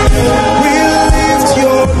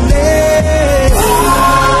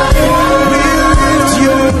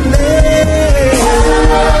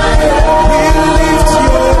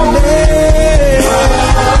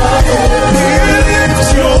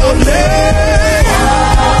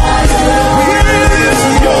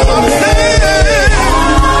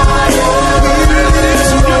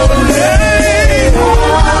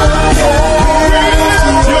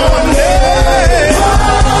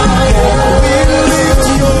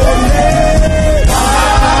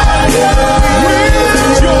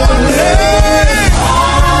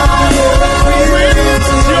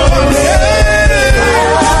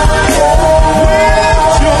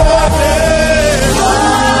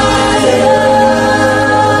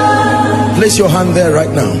 Place your hand there right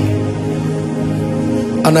now,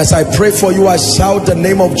 and as I pray for you, I shout the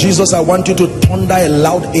name of Jesus. I want you to thunder a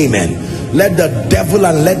loud amen. Let the devil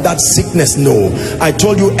and let that sickness know. I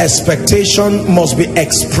told you expectation must be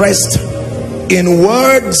expressed in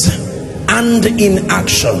words and in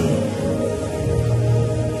action.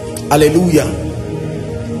 Hallelujah.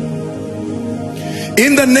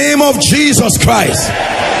 In the name of Jesus Christ,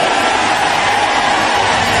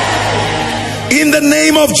 in the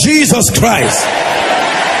name of Jesus Christ,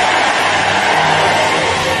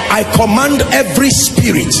 I command every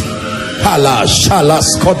spirit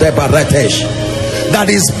that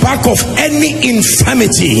is back of any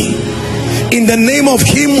infirmity, in the name of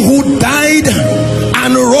him who died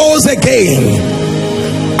and rose again,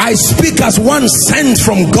 I speak as one sent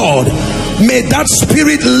from God. May that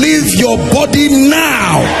spirit leave your body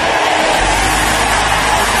now.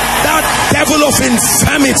 That devil of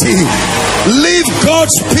infirmity, leave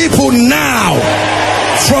God's people now.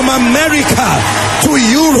 From America to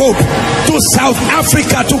Europe to South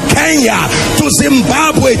Africa to Kenya to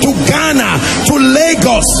Zimbabwe to Ghana to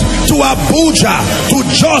Lagos to Abuja to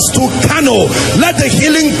Jos to Kano, let the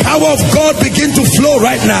healing power of God begin to flow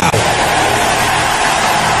right now.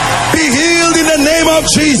 Be healed in the name of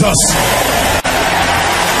Jesus.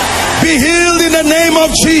 Be healed in the name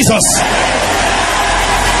of Jesus.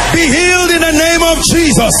 Be healed in the name of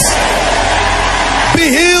Jesus. Be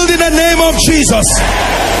healed in the name of Jesus.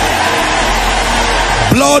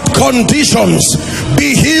 Blood conditions,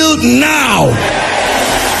 be healed now.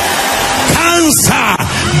 Cancer,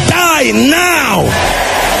 die now.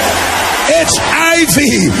 HIV,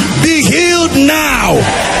 be healed now.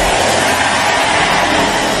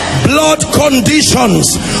 Blood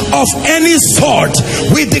conditions of any sort,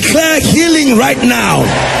 we declare healing right now.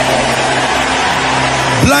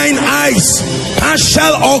 Blind eyes,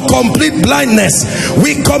 partial or complete blindness,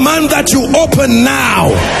 we command that you open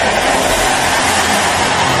now.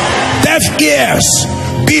 Deaf ears,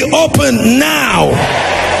 be open now.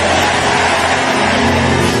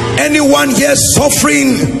 Anyone here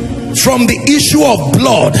suffering from the issue of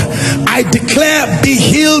blood, I declare, be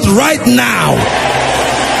healed right now.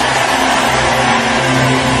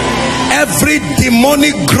 Every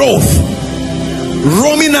demonic growth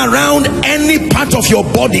roaming around any part of your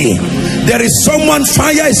body, there is someone,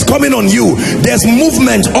 fire is coming on you, there's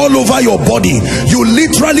movement all over your body, you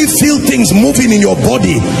literally feel things moving in your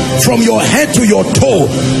body from your head to your toe.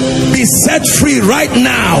 Be set free right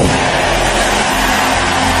now.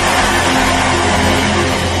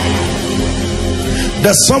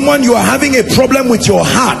 There's someone, you are having a problem with your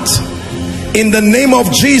heart. In the name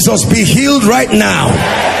of Jesus, be healed right now.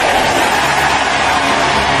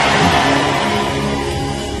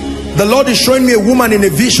 The Lord is showing me a woman in a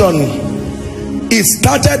vision. It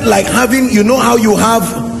started like having, you know how you have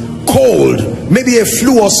cold, maybe a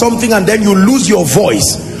flu or something, and then you lose your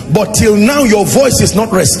voice, but till now your voice is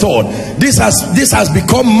not restored. This has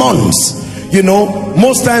become months. You know,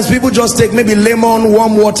 most times people just take maybe lemon,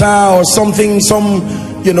 warm water or something,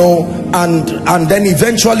 you know, and then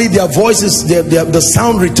eventually their voices, the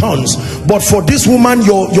sound returns. But for this woman,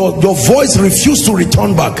 your voice refused to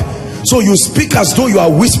return back. So you speak as though you are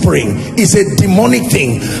whispering. It's a demonic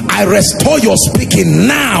thing. I restore your speaking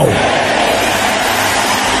now,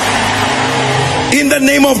 in the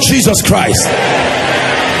name of Jesus Christ.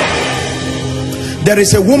 There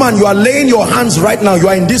is a woman, you are laying your hands right now, you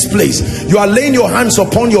are in this place, you are laying your hands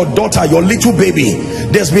upon your daughter, your little baby.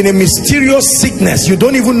 There's been a mysterious sickness, you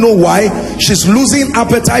don't even know why. She's losing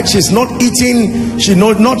appetite, she's not eating, she's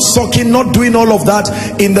not sucking, not doing all of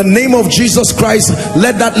that. In the name of Jesus Christ,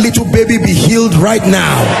 let that little baby be healed right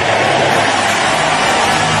now.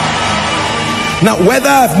 Now, whether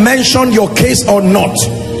I've mentioned your case or not,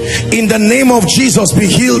 in the name of Jesus, be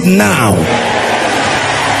healed now.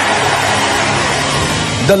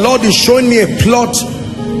 The Lord is showing me a plot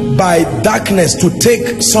by darkness to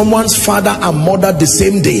take someone's father and mother the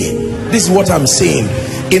same day. This is what I'm saying.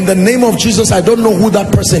 In the name of Jesus, I don't know who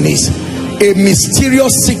that person is. A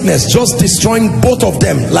mysterious sickness just destroying both of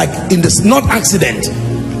them, like in this, not accident,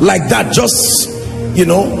 like that, just, you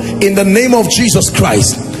know. In the name of Jesus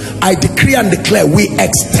Christ, I decree and declare, we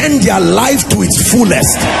extend their life to its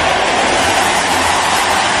fullest.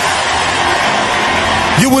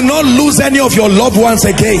 You will not lose any of your loved ones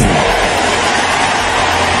again.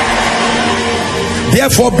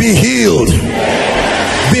 Therefore, be healed,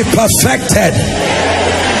 be perfected.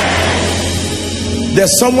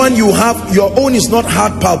 There's someone, you have, your own is not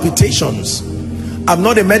heart palpitations. I'm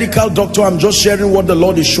not a medical doctor, I'm just sharing what the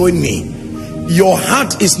Lord is showing me. Your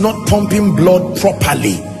heart is not pumping blood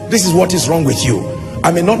properly. This is what is wrong with you.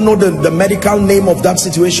 I may not know the medical name of that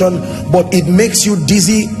situation, but it makes you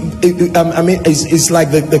dizzy. I mean, it's like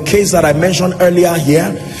the case that I mentioned earlier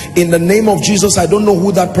here. In the name of Jesus, I don't know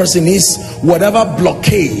who that person is. Whatever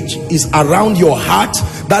blockage is around your heart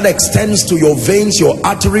that extends to your veins, your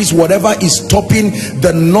arteries, whatever is stopping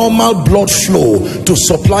the normal blood flow to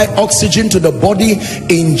supply oxygen to the body,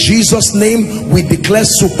 in Jesus' name we declare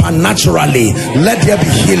supernaturally, let there be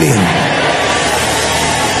healing.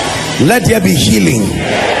 Let there be healing.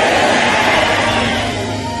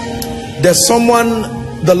 There's someone,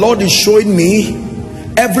 the Lord is showing me,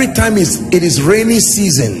 every time it is rainy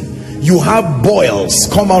season, you have boils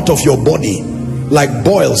come out of your body, like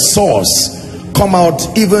boils, sores come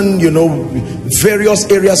out, even, you know, various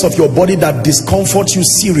areas of your body that discomfort you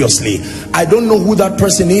seriously. I don't know who that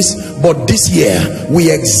person is, but this year we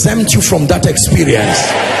exempt you from that experience,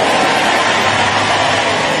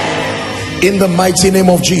 in the mighty name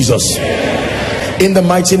of Jesus. In the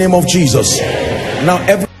mighty name of Jesus. Now,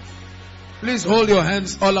 please hold your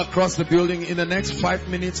hands all across the building. In the next 5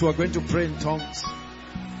 minutes, we are going to pray in tongues.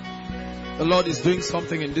 The Lord is doing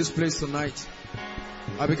something in this place tonight.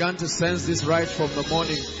 I began to sense this right from the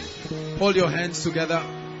morning. Hold your hands together.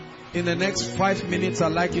 In the next 5 minutes,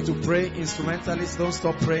 I'd like you to pray. Instrumentalists, don't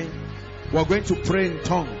stop praying. We are going to pray in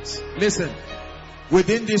tongues. Listen,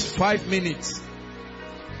 within these 5 minutes,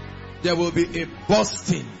 there will be a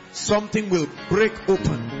bursting. Something will break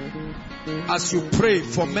open. As you pray,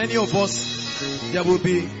 for many of us, there will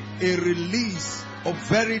be a release of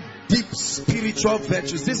very deep spiritual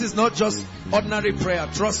virtues. This is not just ordinary prayer,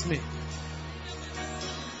 trust me.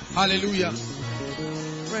 Hallelujah.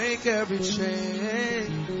 Break every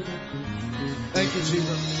chain. Thank you,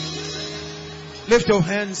 Jesus. Lift your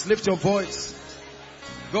hands, lift your voice.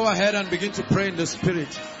 Go ahead and begin to pray in the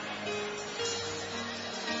Spirit.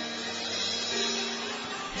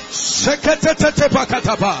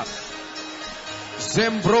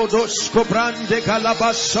 Zembrodos kobrande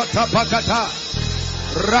kalabashata pakata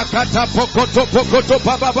rakata pokoto pokoto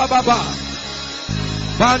baba baba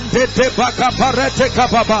bande te baka parete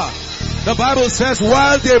kababa The Bible says,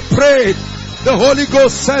 while they prayed, the Holy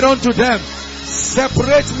Ghost said unto them,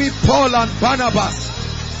 separate me, Paul and Barnabas.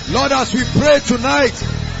 Lord, as we pray tonight,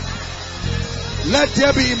 let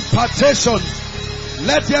there be impartation.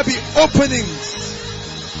 Let there be openings.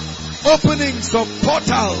 Openings of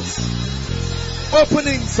portals.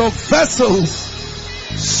 Openings of vessels.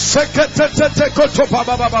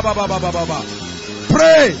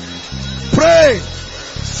 Pray. Pray.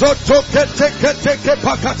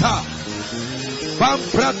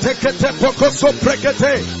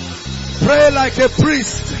 Pray like a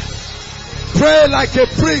priest. Pray like a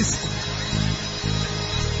priest.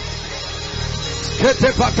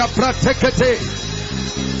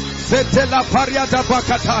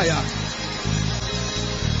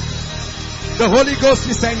 The Holy Ghost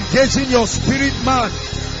is engaging your spirit man.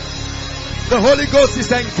 The Holy Ghost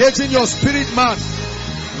is engaging your spirit man.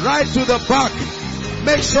 Right to the back.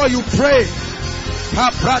 Make sure you pray.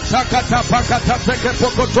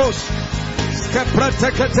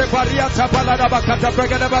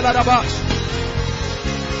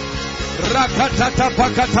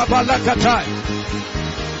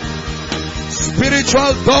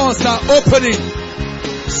 Spiritual doors are opening.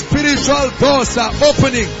 Spiritual doors are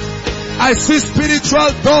opening. I see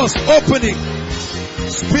spiritual doors opening.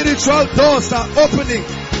 Spiritual doors are opening.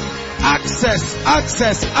 Access,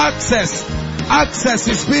 access, access. Access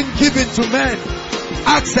is being given to men.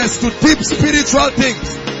 Access to deep spiritual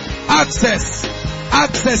things. Access.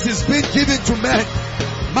 Access is being given to men.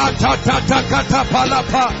 Matata kata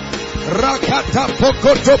palapa. Rakata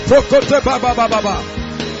pokoto prokote baba baba.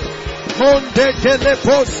 Monde kele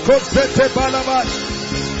posko sete balabash.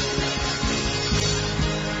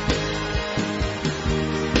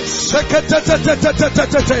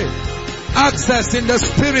 Access in the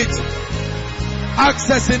spirit.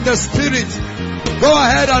 Access in the spirit. Go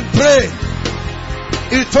ahead and pray.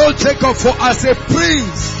 He told Jacob, for as a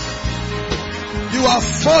prince you have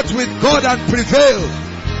fought with God and prevailed.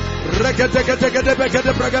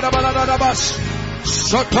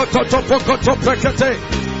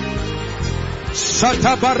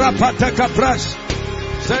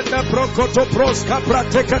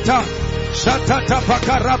 Shatata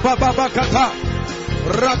bakaraba babakata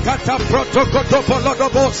rakata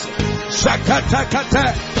protokotopolodobos shakata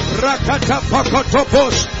kata rakata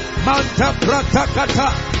pakotopos manta pratakata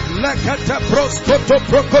lekata proskoto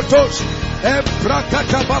prokotos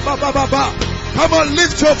emprakata baba baba. Come on,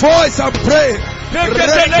 lift your voice and pray. Let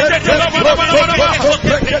there be a breaking, a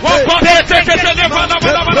breaking of let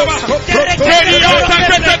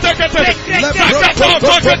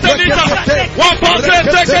there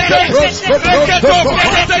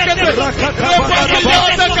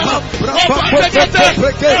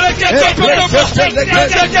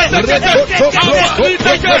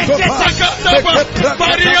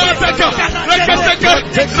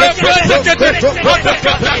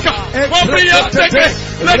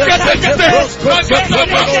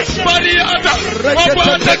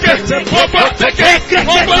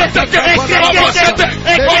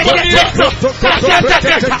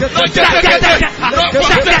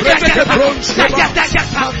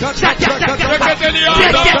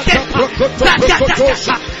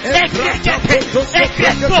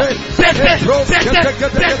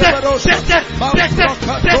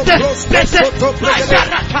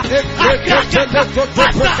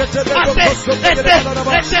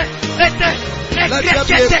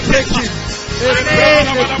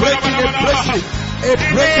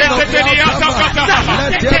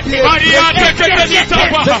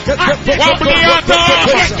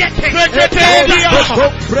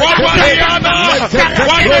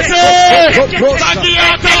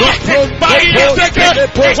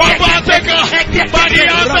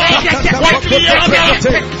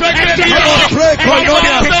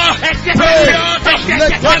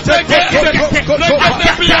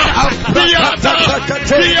be a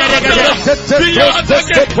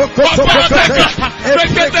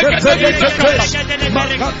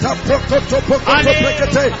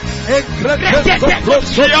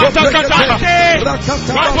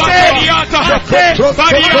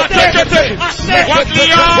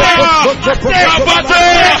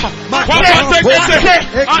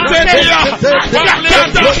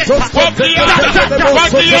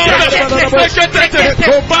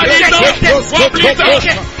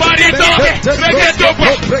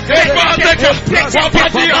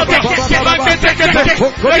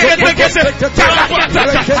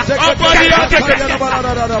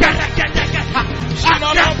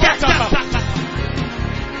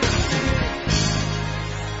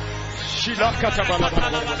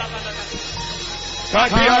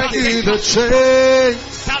the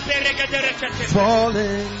chains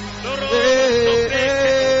falling.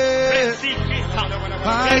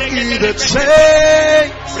 I hear the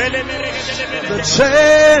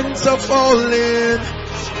chains are falling.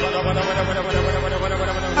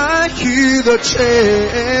 I hear the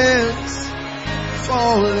chains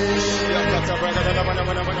falling.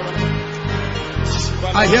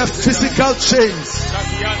 I hear physical chains.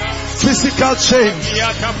 Physical chains.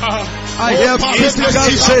 I hear physical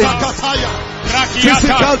chains.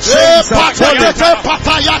 Physical chains are falling.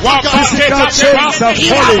 Physical chains are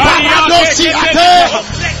falling.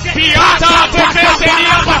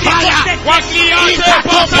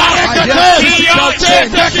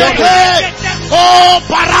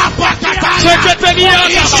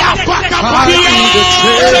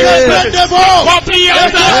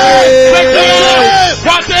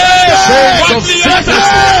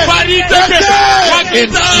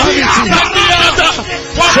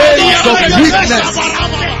 Chains of weakness.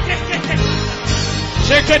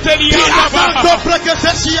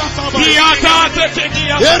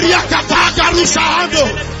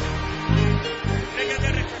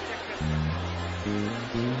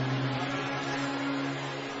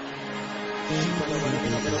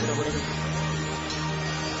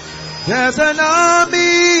 There's an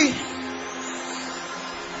army.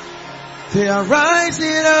 They are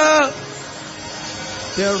rising up.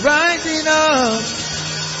 They're rising up.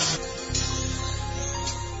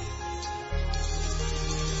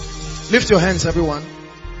 Lift your hands, everyone.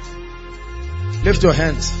 Lift your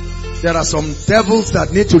hands. There are some devils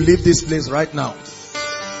that need to leave this place right now.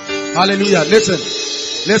 Hallelujah. Listen.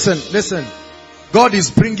 Listen. Listen. God is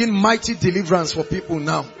bringing mighty deliverance for people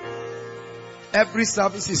now. Every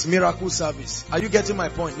service is miracle service. Are you getting my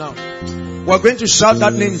point now? We're going to shout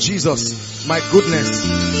that name, Jesus. My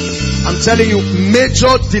goodness. I'm telling you,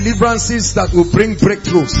 major deliverances that will bring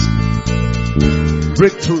breakthroughs.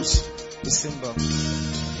 Breakthroughs. The symbol.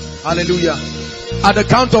 Hallelujah. At the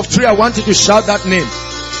count of 3, I want you to shout that name.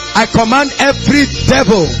 I command every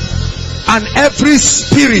devil and every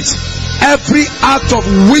spirit, every act of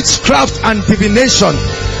witchcraft and divination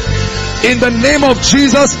in the name of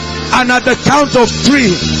Jesus. And at the count of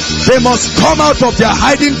 3, they must come out of their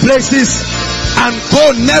hiding places and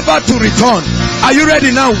go never to return. Are you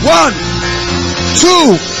ready now? 1,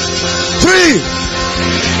 2, 3.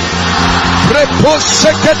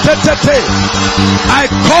 I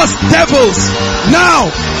curse devils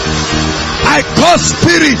now. I curse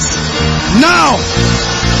spirits now.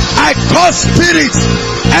 I curse spirits,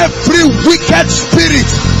 every wicked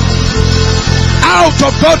spirit out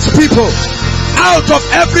of God's people, out of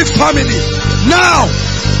every family. Now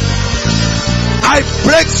I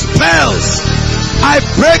break spells. I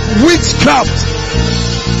break witchcraft.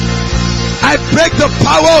 I break the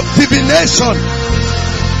power of divination.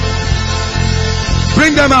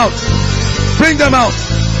 Bring them out. Bring them out.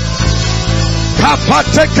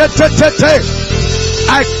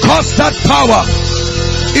 I curse that power.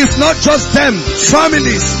 It's not just them.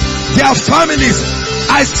 Families. Their families.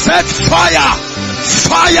 I set fire.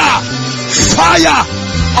 Fire. Fire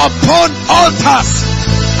upon altars.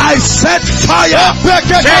 I set fire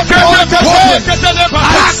upon bodies.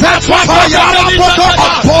 I set fire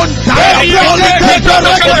upon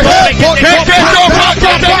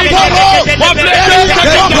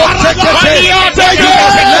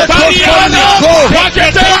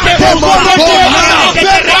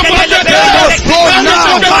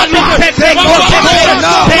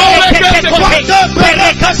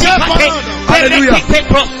Hallelujah.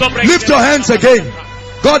 Lift your hands again.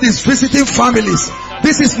 God is visiting families.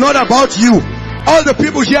 This is not about you. All the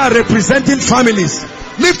people here are representing families.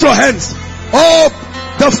 Lift your hands. Oh,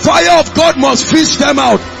 the fire of God must fish them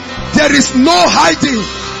out. There is no hiding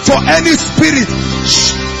for any spirit.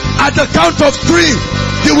 At the count of 3,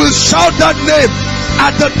 you will shout that name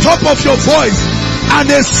at the top of your voice, and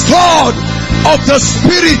a sword of the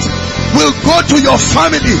spirit will go to your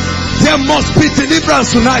family. There must be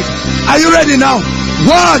deliverance tonight. Are you ready now?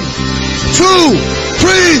 1, 2,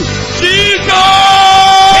 3.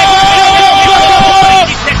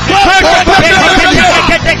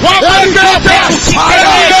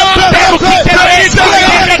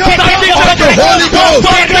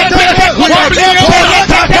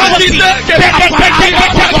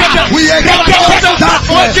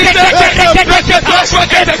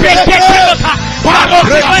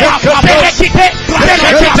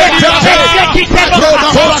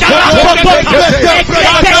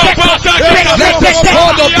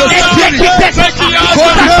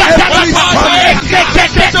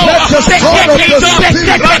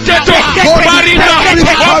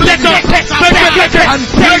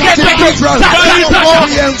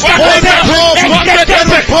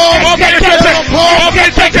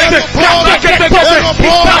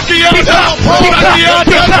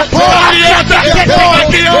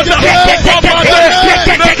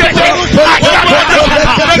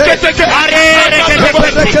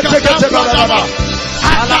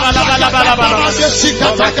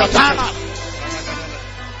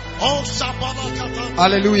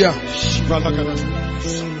 Hallelujah.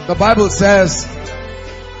 The Bible says,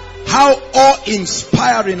 how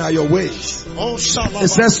awe-inspiring are your ways. It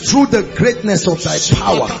says, through the greatness of thy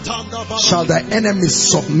power shall thy enemies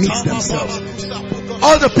submit themselves.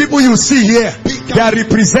 All the people you see here, they are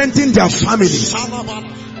representing their families.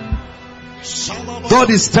 God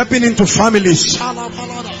is stepping into families.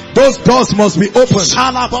 Those doors must be opened.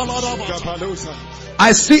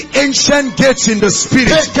 I see ancient gates in the spirit.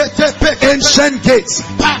 Ancient gates.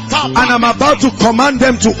 And I'm about to command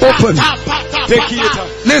them to open.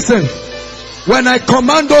 Listen. When I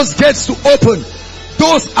command those gates to open,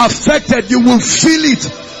 those affected, you will feel it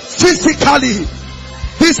physically.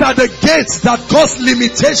 These are the gates that cause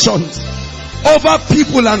limitations over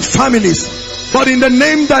people and families. But in the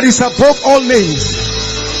name that is above all names,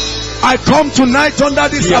 I come tonight under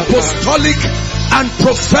this apostolic and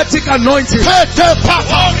prophetic anointing. Gates of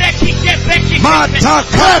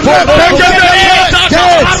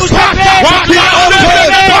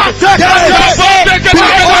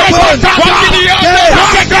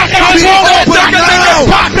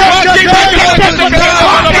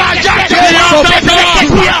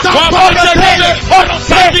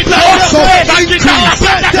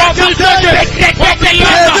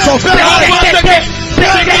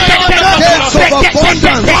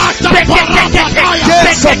abundance,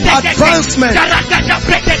 gates of advancement.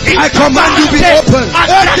 I command you be open.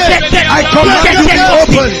 I command you be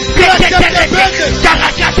open.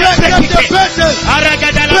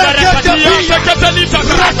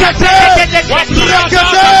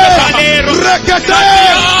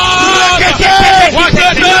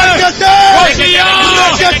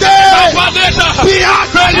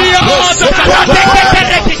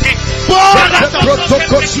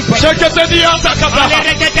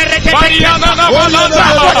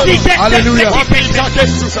 Hallelujah.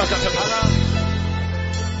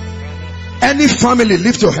 Any family,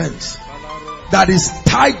 lift your hands, that is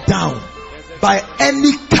tied down by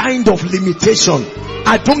any kind of limitation,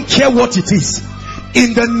 I don't care what it is,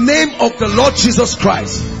 in the name of the Lord Jesus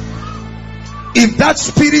Christ, if that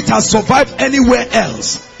spirit has survived anywhere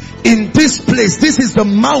else, in this place, this is the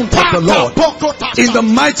mount of the Lord, in the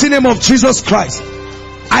mighty name of Jesus Christ,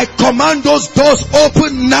 I command those doors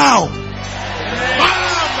open now.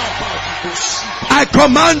 I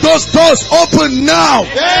command those doors open now.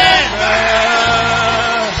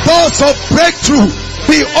 Doors of breakthrough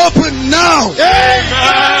be open now.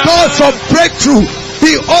 Doors of breakthrough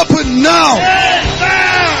be open now.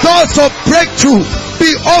 Doors of breakthrough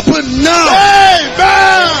be open now.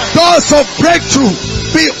 Doors of breakthrough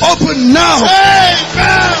be open now.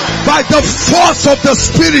 By the force of the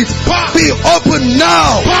Spirit, be open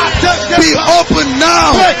now. Be open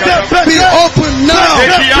now. Be open now.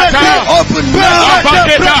 Be open now.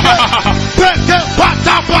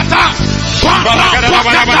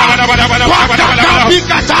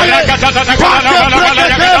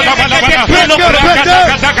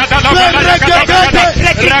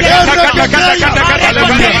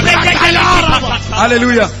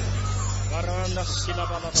 Hallelujah.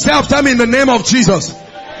 Say after me in the name of Jesus.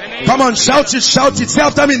 Come on, shout it, shout it. Say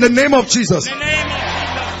after me in the name of Jesus.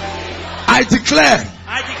 I declare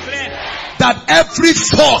that every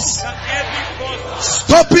force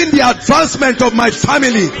stopping the advancement of my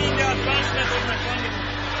family,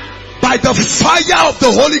 by the fire of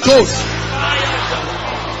the Holy Ghost,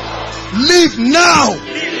 leave now.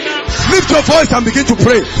 Lift your voice and begin to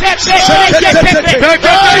pray.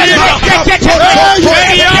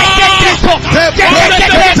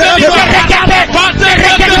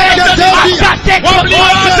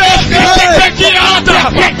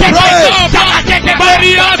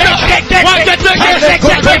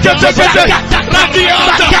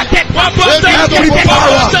 Every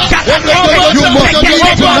power, you must leave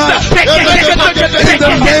tonight in the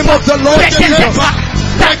name of the Lord Jesus.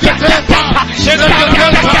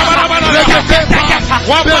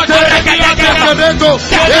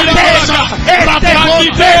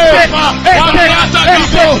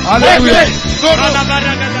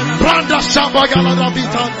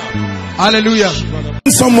 Hallelujah.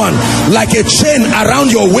 Someone like a chain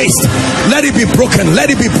around your waist, let it be broken, let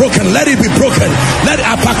it be broken, let it be broken, let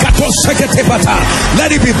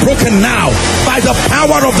it be broken now by the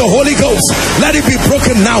power of the Holy Ghost. Let it be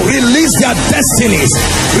broken now. Release their destinies,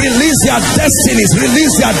 release their destinies,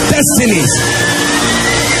 release their destinies.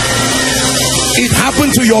 It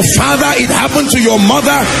happened to your father, it happened to your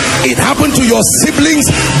mother, it happened to your siblings.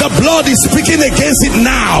 The blood is speaking against it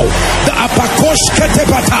now. The apakosh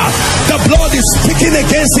ketepata, the blood is speaking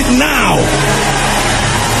against it now.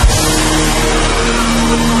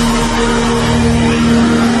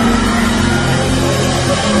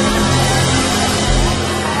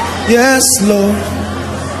 Yes, Lord.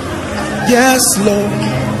 Yes, Lord.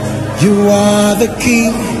 You are the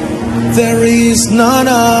King. There is none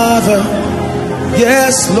other.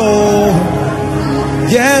 Yes, Lord.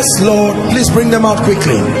 Yes, Lord. Please bring them out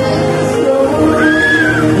quickly.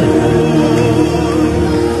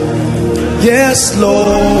 Yes,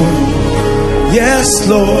 Lord. Yes,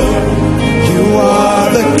 Lord. You are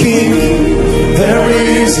the King. There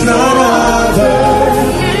is none other.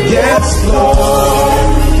 Yes,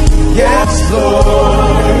 Lord. Yes,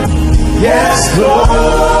 Lord. Yes, Lord.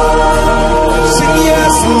 Sing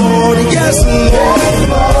yes, Lord. Yes, Lord.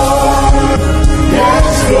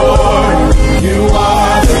 Yes, Lord. You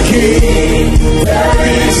are the King. There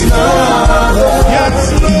is none other. Yes,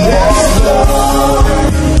 Lord.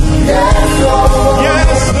 Yes, Lord.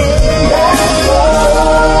 Yes, Lord.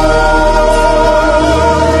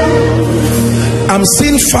 I'm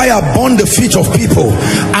seeing fire burn the feet of people,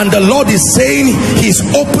 and the Lord is saying he's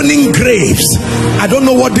opening graves. I don't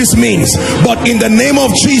know what this means, but in the name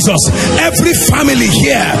of Jesus, every family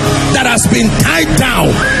here that has been tied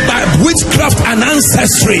down by witchcraft and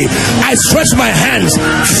ancestry, I stretch my hands.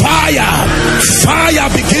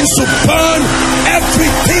 Fire begins to burn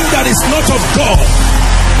everything that is not of God.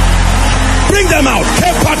 Bring them out.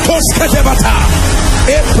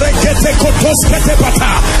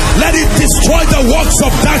 Let it destroy the works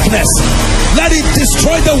of darkness. Let it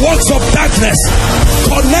destroy the works of darkness.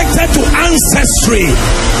 Connected to ancestry,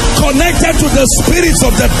 connected to the spirits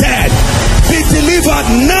of the dead. Be delivered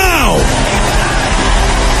now.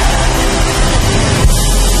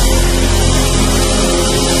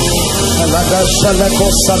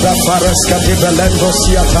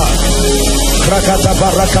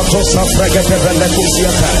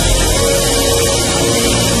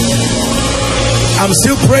 I'm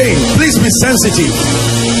still praying. Please be sensitive.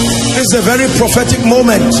 This is a very prophetic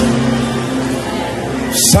moment.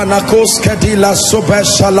 Sanakos kadila sobe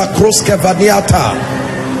shalakros kevaniata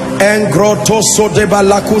engroto sodeba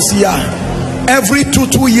lakusia. Every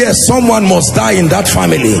 2 years someone must die in that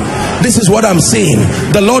family. This is what I'm saying.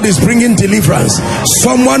 The Lord is bringing deliverance.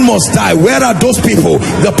 Someone must die. Where are those people?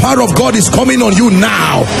 The power of God is coming on you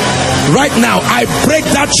now. Right now, I break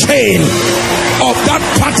that chain of that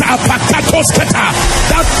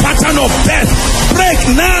pattern of death. Break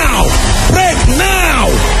now. Break now.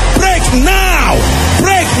 Break now.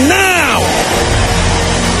 Break now.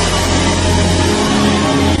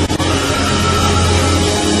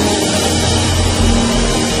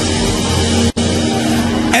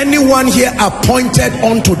 Anyone here appointed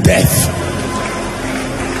unto death,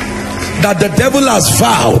 that the devil has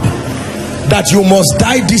vowed that you must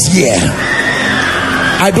die this year.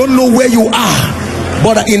 I don't know where you are,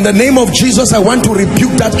 but in the name of Jesus, I want to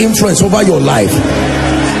rebuke that influence over your life.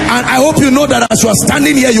 And I hope you know that as you are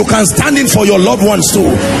standing here, you can stand in for your loved ones too,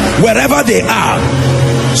 wherever they are.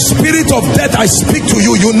 Spirit of death, I speak to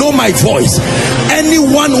you. You know my voice.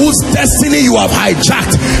 Anyone whose destiny you have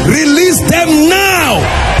hijacked, release them now.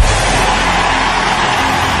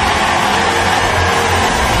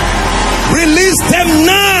 Release them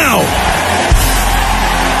now.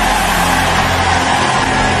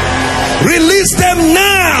 Release them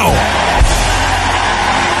now.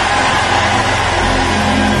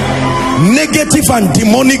 Negative and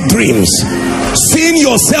demonic dreams, seeing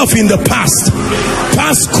yourself in the past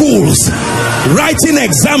schools, writing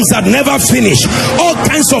exams that never finish, all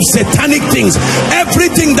kinds of satanic things,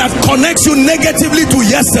 everything that connects you negatively to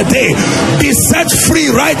yesterday, be set free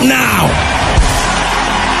right now.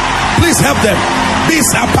 Please help them. Be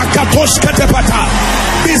set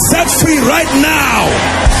free right now.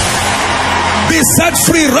 Be set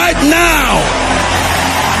free right now.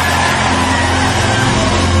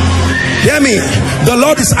 Hear me. The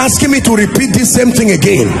Lord is asking me to repeat this same thing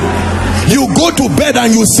again. You go to bed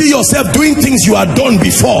and you see yourself doing things you had done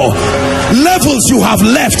before, levels you have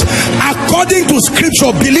left. According to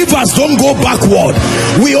scripture, believers don't go backward,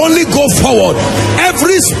 we only go forward.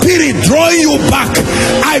 Every spirit drawing you back,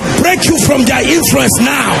 I break you from their influence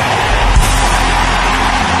now.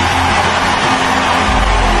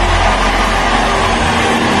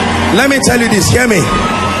 Let me tell you this, hear me.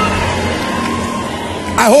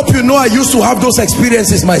 I hope you know I used to have those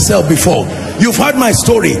experiences myself before. You've heard my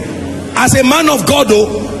story. As a man of God,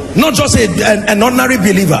 though, not just an ordinary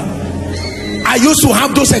believer, I used to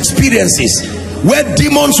have those experiences where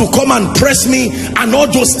demons will come and press me and all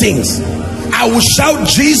those things. I will shout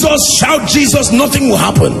Jesus, nothing will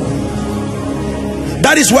happen.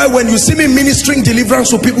 That is why when you see me ministering deliverance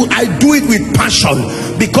to people, I do it with passion,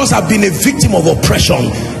 because I've been a victim of oppression.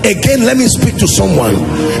 Again, let me speak to someone.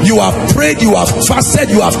 You have prayed, you have fasted,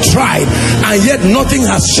 you have tried, and yet nothing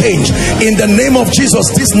has changed. In the name of Jesus,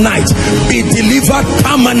 this night, be delivered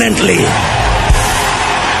permanently.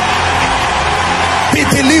 Be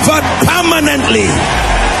delivered permanently.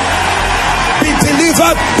 Be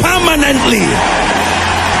delivered permanently.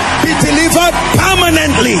 Be delivered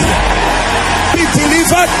permanently. Be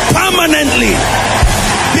delivered permanently.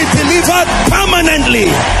 Be delivered permanently.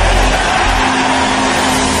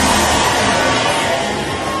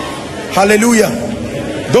 Hallelujah.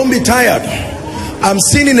 Don't be tired. I'm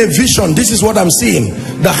seeing in a vision, this is what I'm seeing.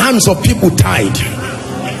 The hands of people tied.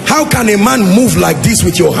 How can a man move like this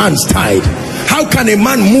with your hands tied? How can a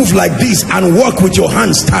man move like this and walk with your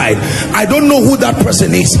hands tied? I don't know who that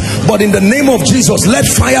person is, but in the name of Jesus, let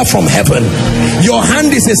fire from heaven. Your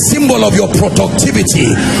hand is a symbol of your productivity.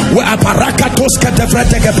 You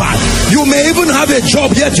may even have a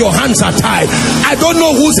job, yet your hands are tied. I don't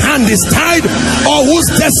know whose hand is tied or whose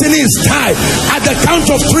destiny is tied. At the count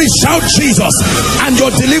of 3, shout Jesus, and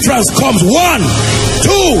your deliverance comes. 1, 2,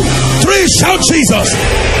 3, shout Jesus.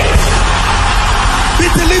 Be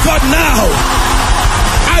delivered now.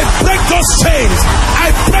 I break those chains. I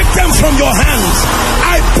break them from your hands.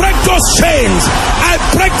 I break those chains. I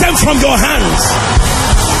break them from your hands.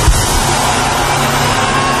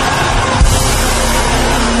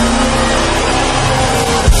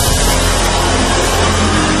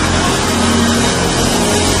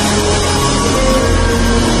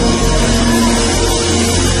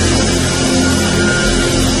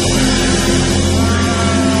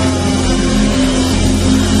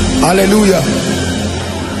 Hallelujah.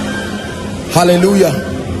 Hallelujah.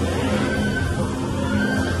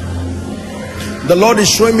 The Lord is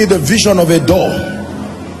showing me the vision of a door,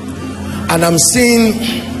 and I'm seeing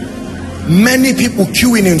many people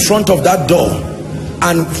queuing in front of that door,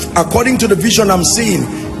 and according to the vision I'm seeing,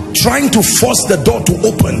 trying to force the door to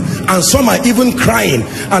open, and some are even crying,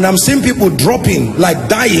 and I'm seeing people dropping like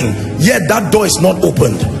dying, yet that door is not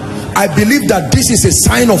opened. I believe that this is a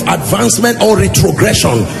sign of advancement or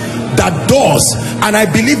retrogression. That doors, and I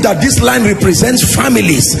believe that this line represents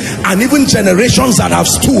families and even generations that have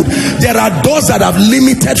stood. There are doors that have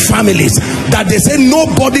limited families, that they say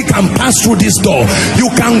nobody can pass through this door. You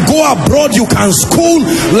can go abroad, you can school,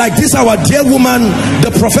 like this our dear woman,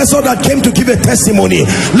 the professor that came to give a testimony.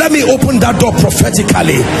 Let me open that door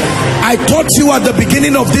prophetically. I taught you at the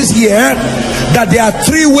beginning of this year that there are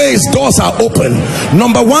 3 ways doors are open.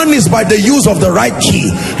 Number 1 is by the use of the right key.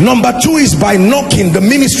 Number 2 is by knocking, the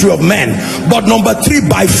ministry of men. But number 3,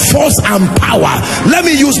 by force and power. Let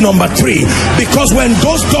me use number 3, because when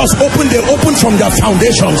those doors open, they open from their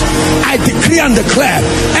foundations. I decree and declare,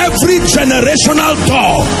 every generational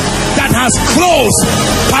door that has closed,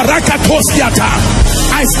 I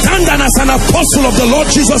stand as an apostle of the Lord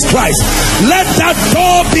Jesus Christ. Let that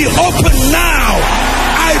door be open now.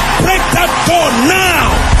 I break that door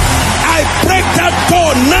now. I break that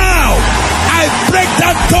door now. I break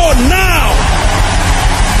that door now.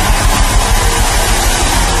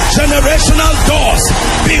 Generational doors,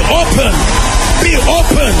 be open, be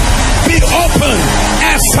open, be open.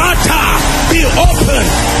 Ephata, be open,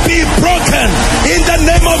 be broken in the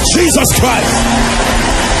name of Jesus Christ.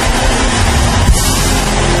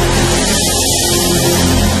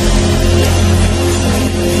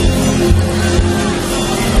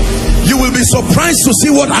 You will be surprised to see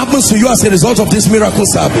what happens to you as a result of this miracle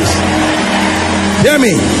service. Hear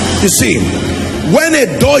me. You see, when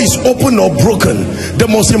a door is open or broken, the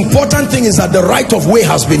most important thing is that the right of way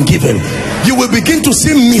has been given. You will begin to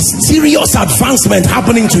see mysterious advancement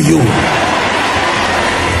happening to you.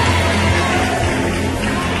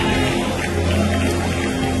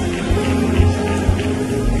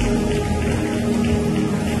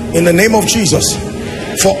 In the name of Jesus,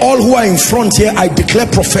 for all who are in front here, I declare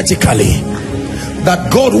prophetically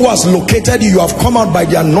that God who has located you, you have come out by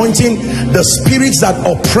the anointing. The spirits that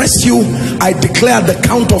oppress you, I declare at the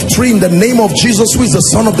count of 3 in the name of Jesus, who is the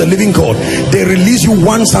Son of the living God, they release you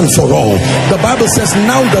once and for all. The Bible says,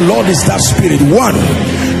 now the Lord is that spirit. 1,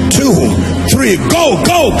 2, 3, go,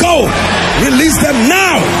 go, go. Release them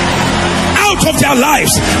now out of their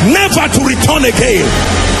lives, never to return again.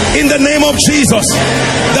 In the name of Jesus,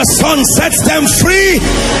 the Son sets them free,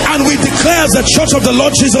 and we declare as the church of the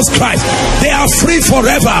Lord Jesus Christ, they are free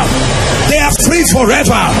forever. They are free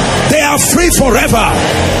forever. They are free forever.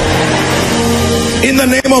 In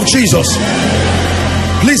the name of Jesus.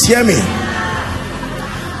 Please hear me.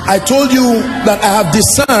 I told you that I have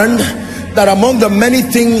discerned that among the many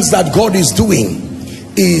things that God is doing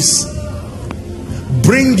is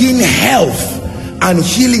bringing health and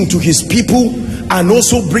healing to his people, and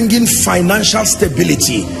also bringing financial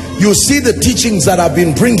stability. You see the teachings that I've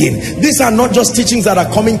been bringing. These are not just teachings that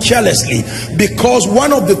are coming carelessly, because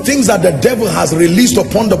one of the things that the devil has released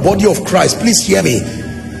upon the body of Christ, please hear me,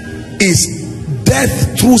 is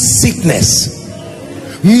death through sickness.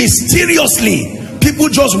 Mysteriously, people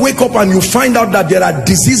just wake up and you find out that there are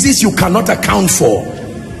diseases you cannot account for.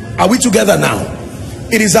 Are we together now?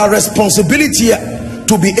 It is our responsibility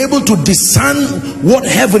to be able to discern what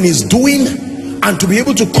heaven is doing and to be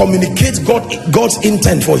able to communicate God's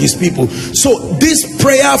intent for his people. So this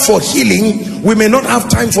prayer for healing, we may not have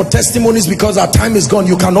time for testimonies because our time is gone.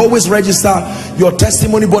 You can always register your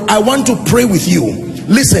testimony, but I want to pray with you.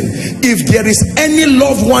 Listen, if there is any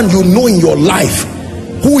loved one you know in your life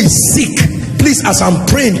who is sick, please, as I'm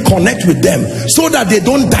praying, connect with them so that they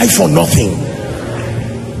don't die for nothing.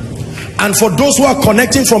 And for those who are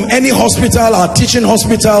connecting from any hospital, our teaching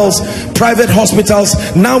hospitals, private hospitals,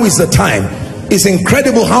 now is the time. It's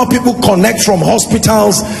incredible how people connect from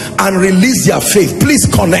hospitals and release their faith. Please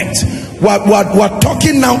connect. We're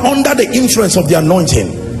talking now under the influence of the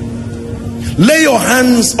anointing. Lay your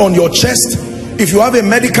hands on your chest. If you have a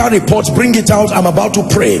medical report, bring it out. I'm about to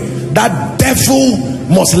pray. That devil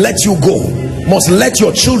must let you go, must let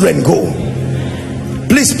your children go.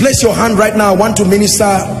 Please place your hand right now. I want to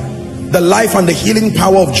minister the life and the healing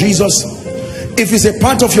power of Jesus. If it's a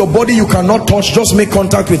part of your body you cannot touch, just make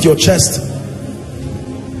contact with your chest,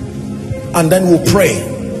 and then we'll pray.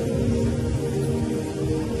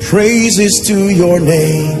 Praises to your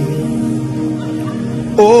name,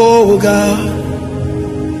 oh God,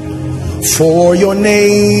 for your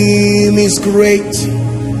name is great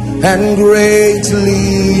and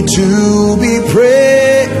greatly to be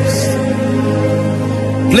praised.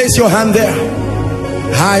 Place your hand there.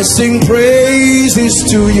 I sing praises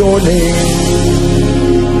to your name,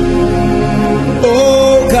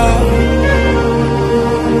 oh God,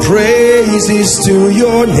 praises to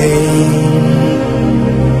your name,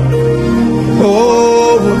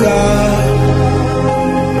 oh God,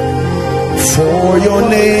 for your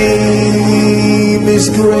name is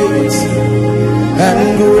great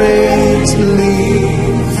and greatly.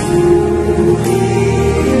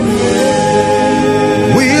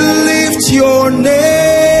 We lift your name.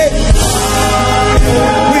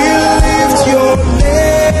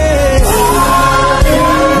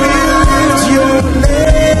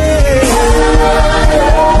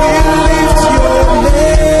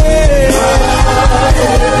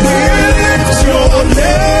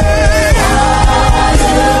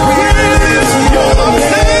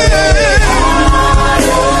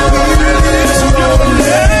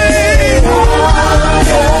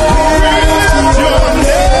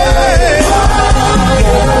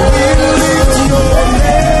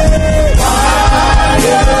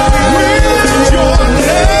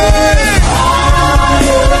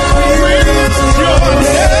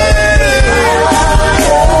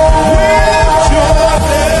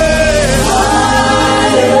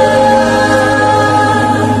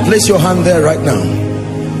 Place your hand there right now,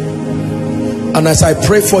 and as I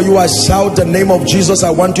pray for you, I shout the name of Jesus. I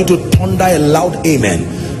want you to thunder a loud amen.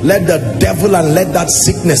 Let the devil and let that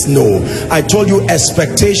sickness know. I told you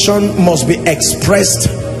expectation must be expressed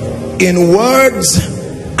in words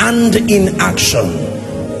and in action.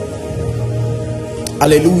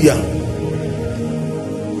 Hallelujah.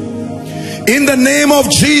 In the name of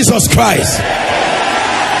Jesus Christ.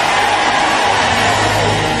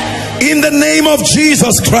 In the name of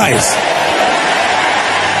Jesus Christ,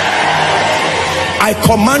 I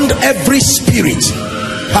command every spirit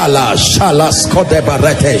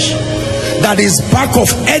that is back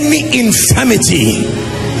of any infirmity,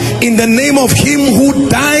 in the name of him who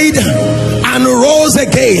died and rose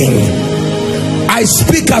again. I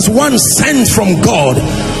speak as one sent from God.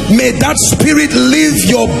 May that spirit leave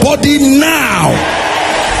your body now.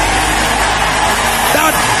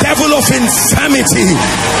 That devil of infirmity,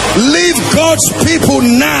 leave God's people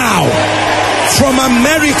now. From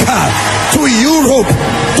America to Europe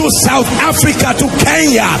to South Africa to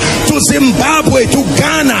Kenya to Zimbabwe to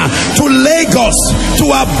Ghana to Lagos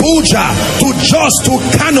to Abuja to Jos to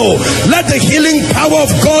Kano, let the healing power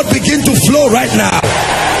of God begin to flow right now.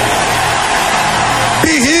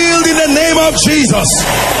 Be healed in the name of Jesus.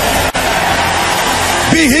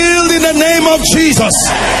 Be healed in the name of Jesus.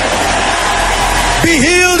 Be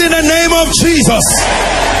healed in the name of Jesus.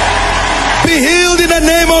 Be healed in the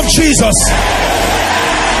name of Jesus.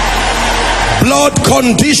 Blood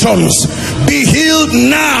conditions, be healed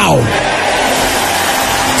now.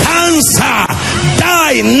 Cancer,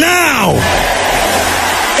 die now.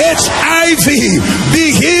 HIV,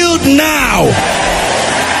 be healed now.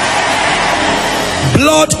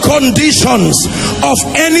 Blood conditions of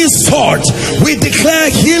any sort, we declare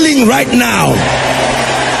healing right now.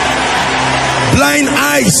 Blind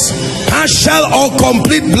eyes, partial or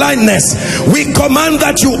complete blindness, we command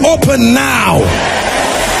that you open now.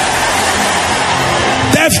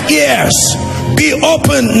 Deaf ears, be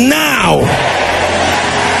open now.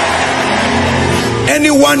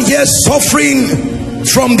 Anyone here suffering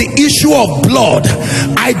from the issue of blood,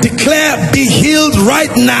 I declare be healed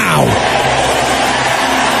right now.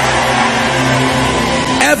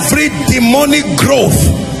 Every demonic growth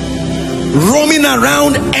roaming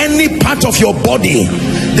around any part of your body,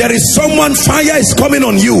 there is someone, fire is coming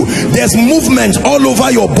on you, there's movement all over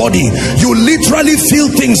your body, you literally feel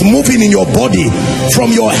things moving in your body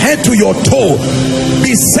from your head to your toe,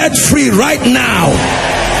 be set free right now.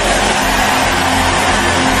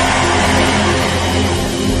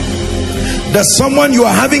 There's someone, you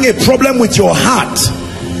are having a problem with your heart,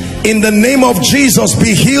 in the name of Jesus,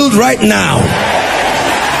 be healed right now.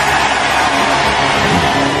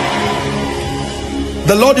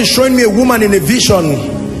 The Lord is showing me a woman in a vision.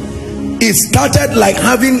 It started like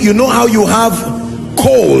having, you know how you have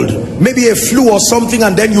cold, maybe a flu or something,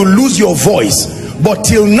 and then you lose your voice, but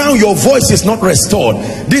till now your voice is not restored.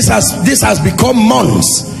 This has become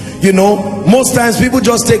months. You know, most times people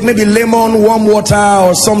just take maybe lemon, warm water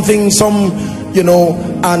or something, you know,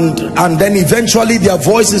 and then eventually their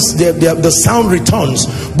voices, the sound returns.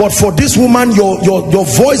 But for this woman, your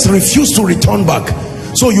voice refused to return back.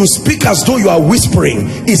 So you speak as though you are whispering.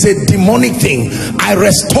 It's a demonic thing. I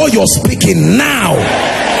restore your speaking now,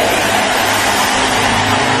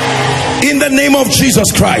 in the name of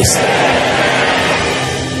Jesus Christ.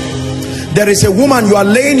 There is a woman, you are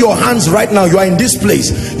laying your hands right now, you are in this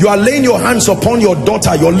place, you are laying your hands upon your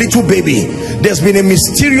daughter, your little baby. There's been a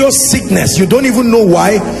mysterious sickness, you don't even know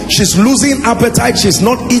why. She's losing appetite, she's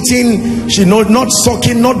not eating, she's not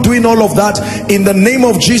sucking, not doing all of that. In the name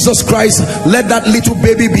of Jesus Christ, let that little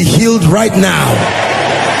baby be healed right now.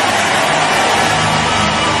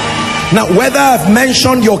 Now, whether I've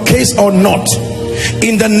mentioned your case or not,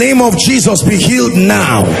 in the name of Jesus, be healed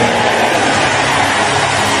now.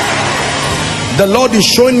 The Lord is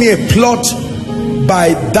showing me a plot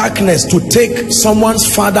by darkness to take someone's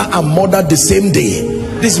father and mother the same day.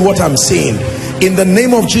 This is what I'm saying. In the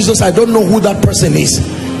name of Jesus, I don't know who that person is.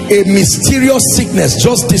 A mysterious sickness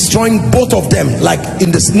just destroying both of them, like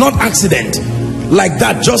in this, not accident, like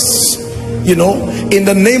that, just, you know. In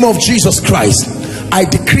the name of Jesus Christ, I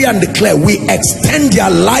decree and declare, we extend their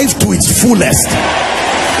life to its fullest.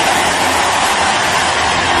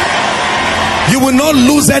 You will not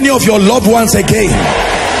lose any of your loved ones again.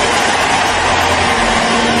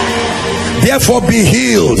 Therefore, be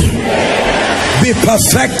healed, be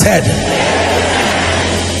perfected.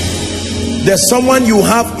 There's someone, you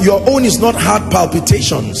have, your own is not heart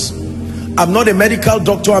palpitations. I'm not a medical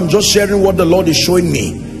doctor, I'm just sharing what the Lord is showing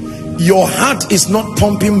me. Your heart is not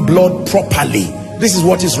pumping blood properly. This is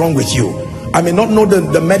what is wrong with you. I may not know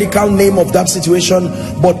the medical name of that situation,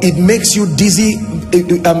 but it makes you dizzy.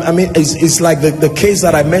 I mean, it's like the case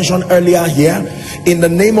that I mentioned earlier here. In the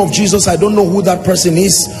name of Jesus, I don't know who that person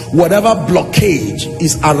is. Whatever blockage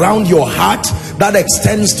is around your heart that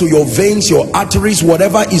extends to your veins, your arteries,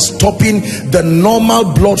 whatever is stopping the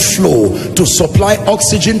normal blood flow to supply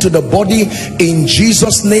oxygen to the body, in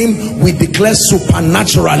Jesus' name, we declare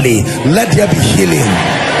supernaturally, let there be healing.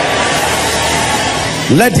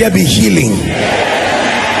 Let there be healing.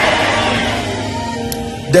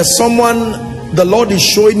 There's someone, the Lord is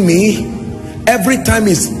showing me, every time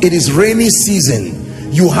it is rainy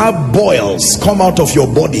season, you have boils come out of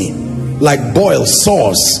your body, like boils,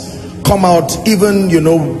 sores come out, even, you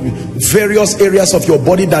know, various areas of your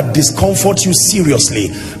body that discomfort you seriously.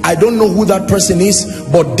 I don't know who that person is,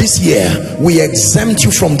 but this year we exempt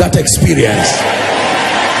you from that experience,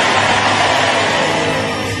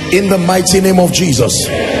 in the mighty name of Jesus.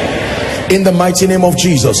 In the mighty name of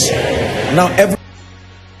Jesus. Now,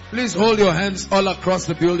 please hold your hands all across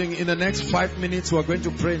the building. In the next 5 minutes, we are going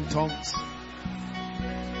to pray in tongues.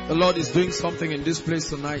 The Lord is doing something in this place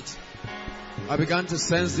tonight. I began to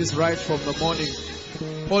sense this right from the morning.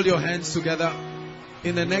 Hold your hands together.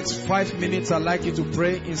 In the next 5 minutes, I'd like you to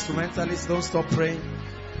pray. Instrumentalists, don't stop praying.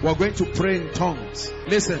 We are going to pray in tongues.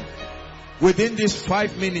 Listen, within these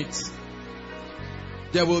 5 minutes,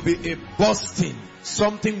 there will be a bursting.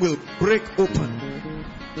 Something will break open.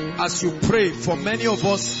 As you pray, for many of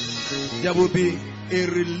us, there will be a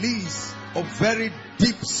release of very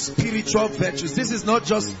deep spiritual virtues. This is not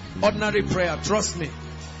just ordinary prayer, trust me.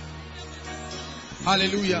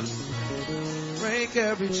 Hallelujah. Break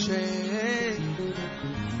every chain.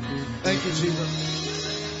 Thank you,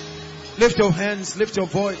 Jesus. Lift your hands, lift your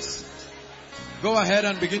voice. Go ahead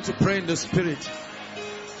and begin to pray in the Spirit.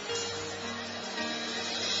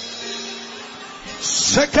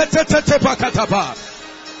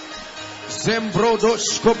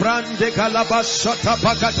 Zembrodos kobrande kalabashata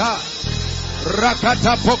pakata.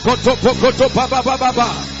 Rakata pokoto pokoto baba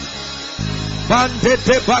baba.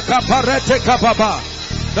 Bandete baka parete kababa.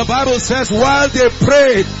 The Bible says, while they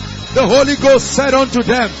prayed, the Holy Ghost said unto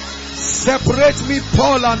them, separate me,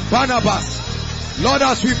 Paul and Barnabas. Lord,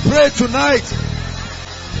 as we pray tonight,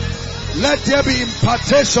 let there be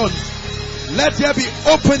impartation. Let there be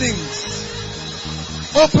openings.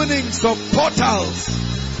 Openings of portals.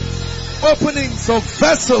 Openings of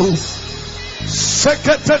vessels.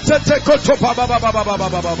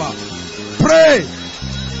 Pray.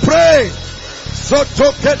 Pray.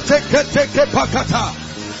 Sotokete pakata.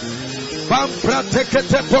 Bampra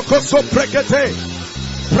tekete pokoso prekete.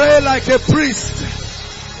 Pray like a priest.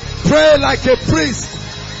 Pray like a priest.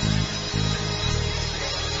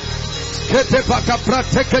 Kete bakapra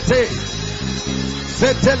tekete.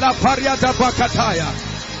 Zete la pariada bakataya.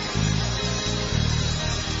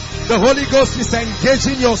 The Holy Ghost is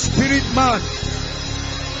engaging your spirit man.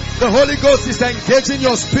 The Holy Ghost is engaging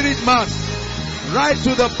your spirit man. Right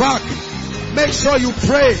to the back. Make sure you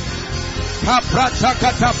pray.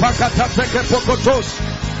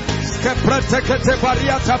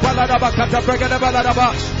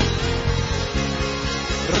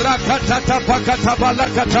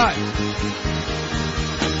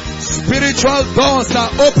 Spiritual doors are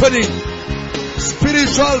opening.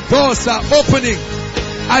 Spiritual doors are opening.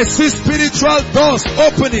 I see spiritual doors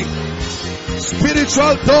opening.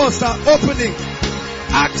 Spiritual doors are opening.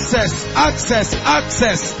 Access, access,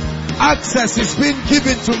 access. Access is being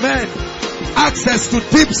given to men. Access to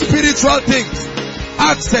deep spiritual things.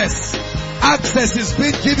 Access. Access is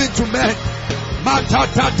being given to men.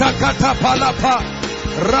 Matata kata palapa.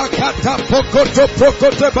 Rakata pokoto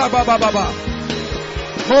prokote baba baba.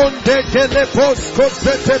 Monde kele posko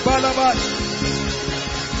sete balabash.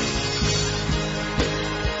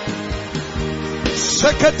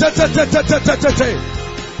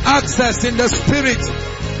 Access in the Spirit.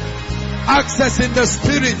 Access in the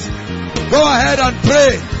Spirit. Go ahead and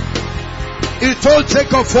pray. He told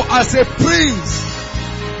Jacob, for as a prince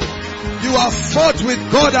you have fought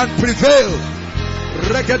with God and prevailed.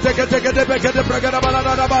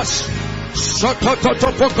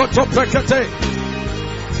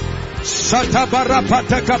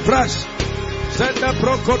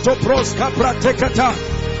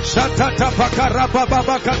 Shatata bakaraba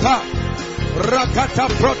babakata. Rakata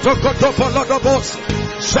protokotopolodobos.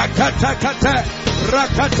 Shakata kata.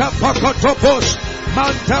 Rakata pakotopos.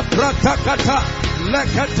 Manta pratakata.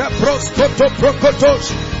 Lekata proskoto prokotos.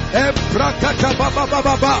 Emprakata baba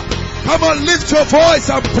baba. Come on, lift your voice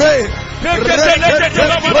and pray. Let there be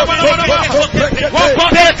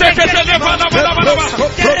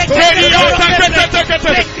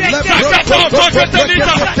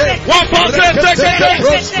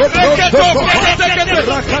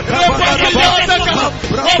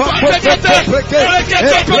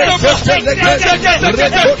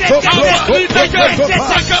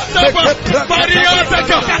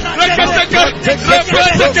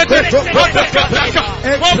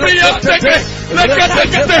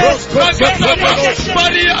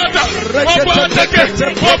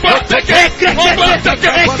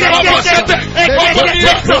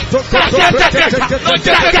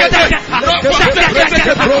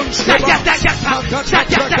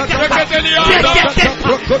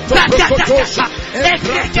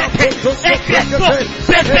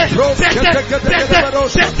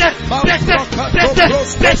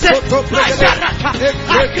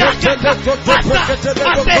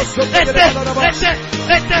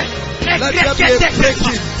a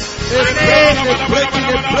breaking,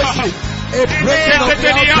 a breaking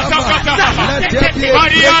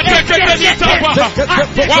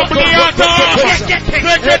of the altar. Let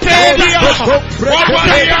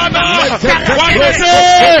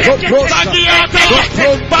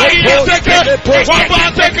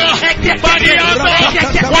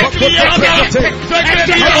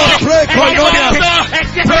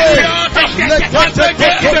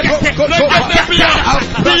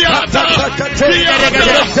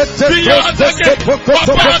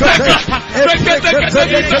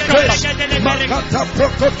be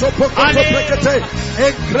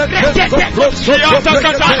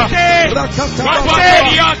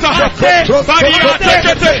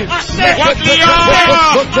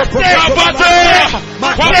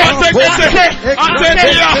a I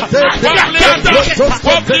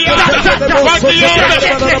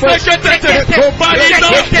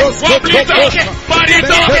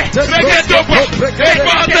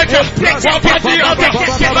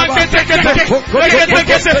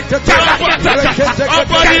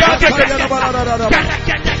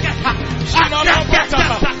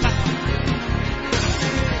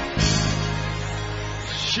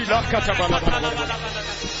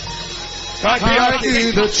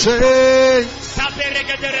hear the chains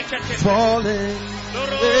falling.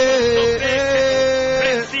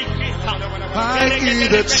 I hear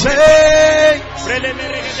the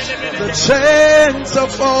chains are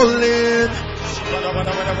falling.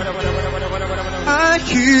 I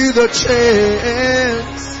hear the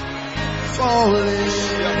chains falling.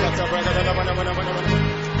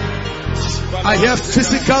 I hear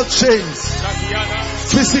physical chains.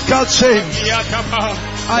 Physical chains.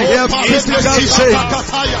 I hear physical chains.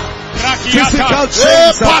 Physical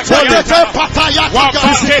chains are falling.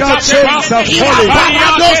 Physical chains are falling.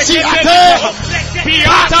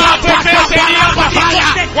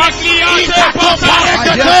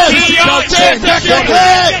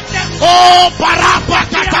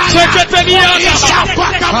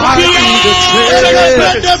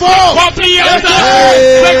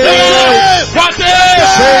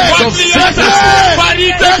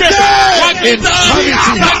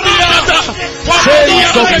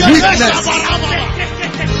 Chains of weakness.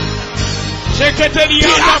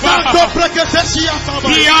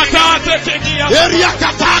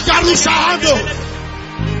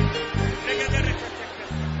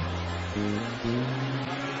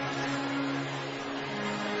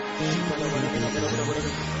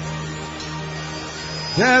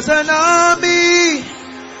 There's an army.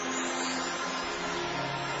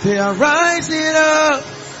 They are rising up.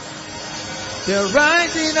 They're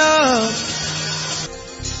rising up.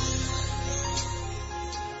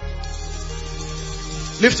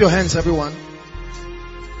 Lift your hands, everyone.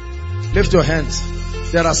 Lift your hands.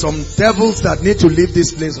 There are some devils that need to leave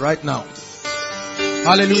this place right now.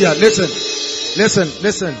 Hallelujah. Listen. Listen.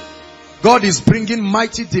 Listen. God is bringing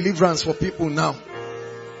mighty deliverance for people now.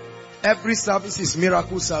 Every service is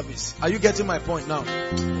miracle service. Are you getting my point now?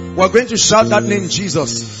 We're going to shout that name,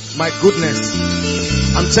 Jesus. My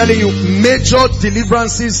goodness. I'm telling you, major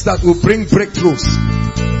deliverances that will bring breakthroughs.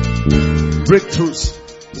 Breakthroughs.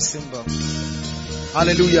 The symbol.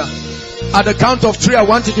 Hallelujah. At the count of 3, I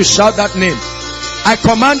want you to shout that name. I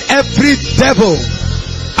command every devil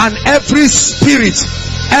and every spirit,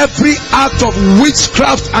 every act of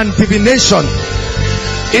witchcraft and divination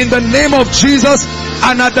in the name of Jesus.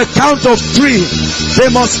 And at the count of 3, they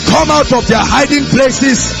must come out of their hiding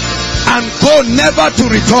places and go never to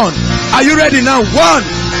return. Are you ready now? 1, 2,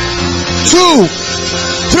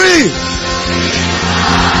 3.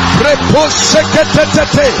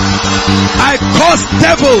 I curse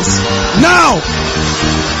devils now.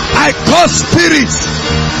 I curse spirits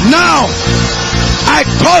now. I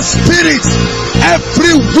curse spirits,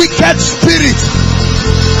 every wicked spirit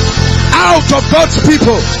out of God's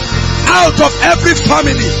people, out of every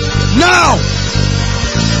family. Now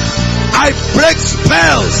I break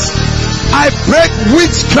spells. I break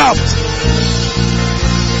witchcraft.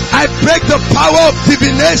 I break the power of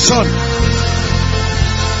divination.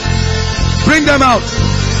 Bring them out.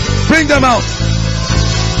 Bring them out.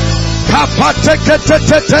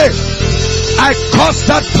 I curse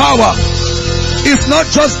that power. It's not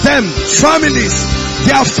just them. Families.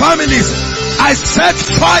 Their families. I set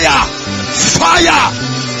fire. Fire.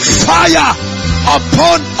 Fire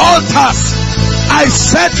upon altars. I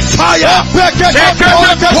set fire upon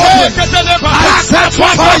bodies. I set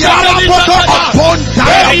fire upon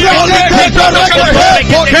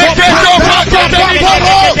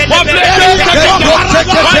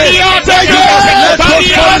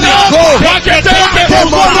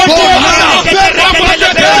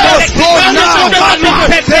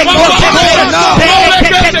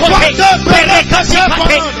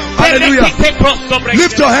Hallelujah.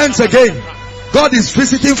 Lift your hands again. God is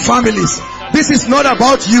visiting families. This is not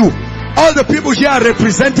about you. All the people here are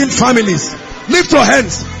representing families. Lift your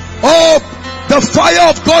hands. Oh, the fire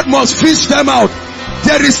of God must fish them out.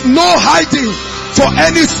 There is no hiding for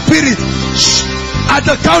any spirit. At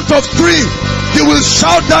the count of 3, you will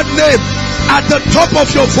shout that name at the top of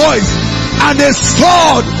your voice, and a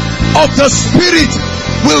sword of the spirit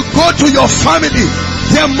will go to your family.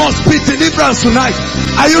 There must be deliverance tonight.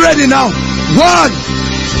 Are you ready now? 1,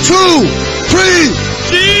 2, 3.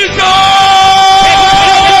 Jesus!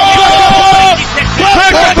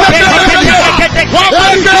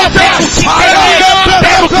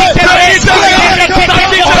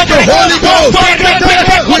 Holy Ghost.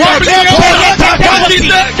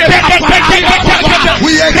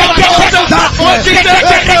 We expose darkness.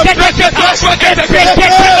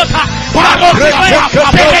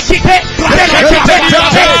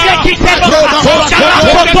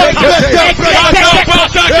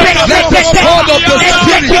 Let the sword of the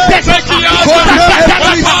Spirit go to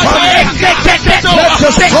every family. Let the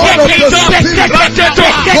sword of the Spirit go to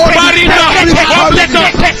every family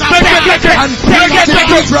and bring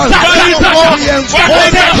deliverance. We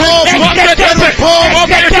enforce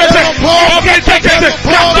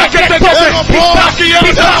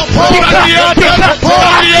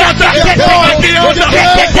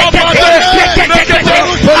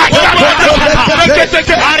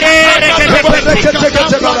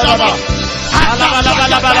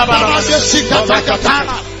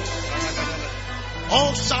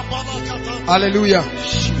Hallelujah.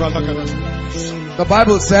 The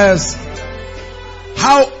Bible says,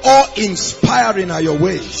 how awe-inspiring are your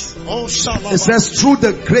ways. It says, through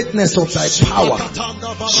the greatness of thy power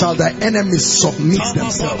shall thy enemies submit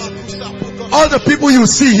themselves. All the people you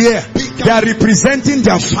see here, they are representing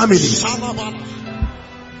their families.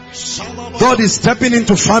 God is stepping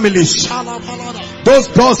into families. Those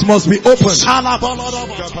doors must be opened.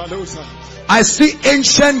 I see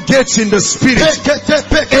ancient gates in the spirit.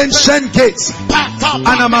 Ancient gates.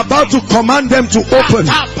 And I'm about to command them to open.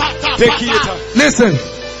 Listen.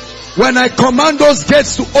 When I command those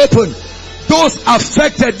gates to open, those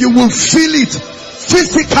affected, you will feel it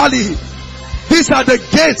physically. These are the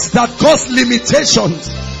gates that cause limitations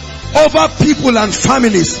over people and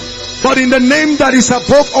families. But in the name that is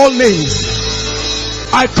above all names,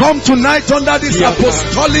 I come tonight under this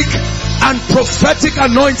apostolic and prophetic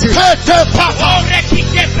anointing. Gates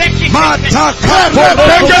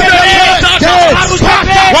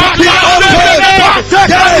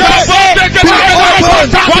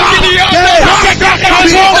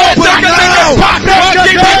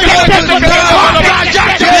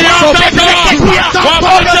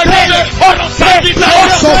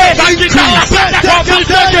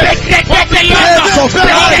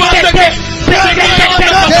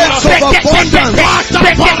of abundance,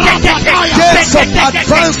 gates of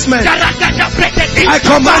advancement. I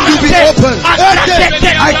command you be open.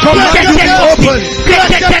 I command you be open.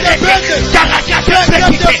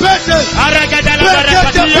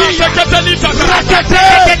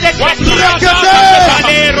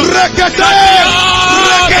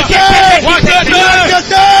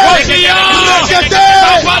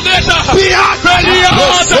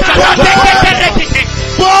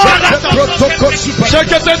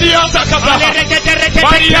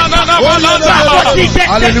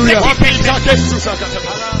 Hallelujah.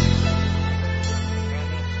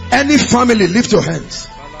 Any family, lift your hands,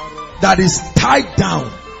 that is tied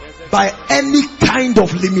down by any kind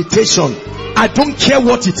of limitation, I don't care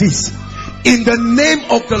what it is, in the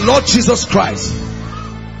name of the Lord Jesus Christ,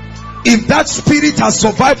 if that spirit has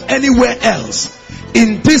survived anywhere else,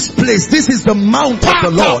 in this place, this is the mount of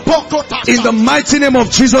the Lord, in the mighty name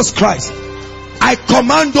of Jesus Christ, I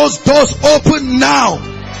command those doors open now.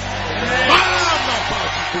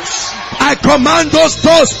 I command those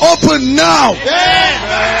doors open now.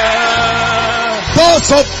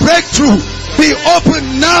 Doors of breakthrough be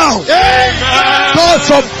open now. Doors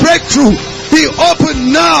of breakthrough be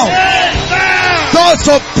open now. Doors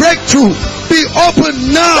of breakthrough be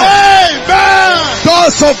open now.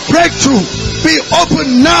 Doors of breakthrough be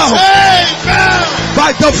open now.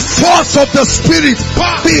 By the force of the Spirit,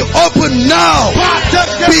 be open now.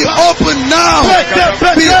 Be open now.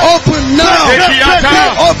 Be open now. Be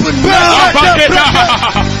open now.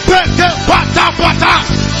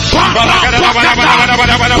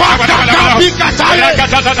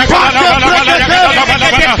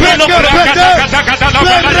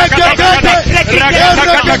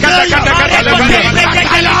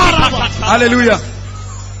 Hallelujah.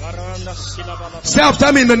 Say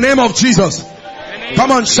after me in the name of Jesus.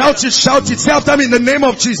 Come on, shout it, shout it. Say after me in the name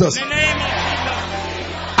of Jesus.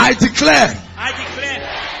 I declare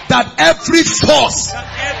that every force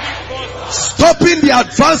stopping the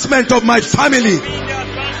advancement of my family,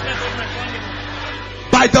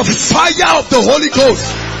 by the fire of the Holy Ghost,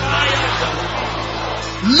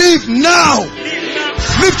 leave now.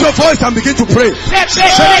 Lift your voice and begin to pray. Every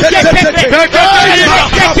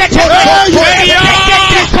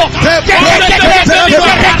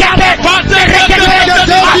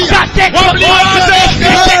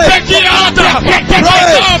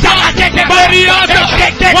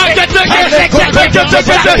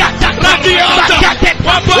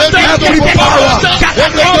power,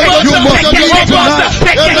 you must leave tonight.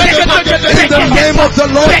 In the name of the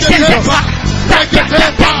Lord Jesus.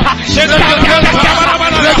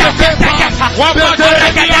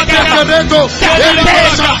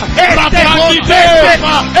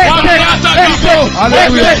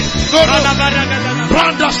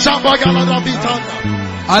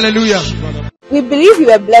 Hallelujah. We believe you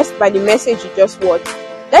were blessed by the message you just watched.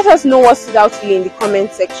 Let us know what stood out to you in the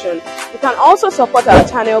comment section. You can also support our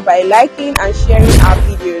channel by liking and sharing our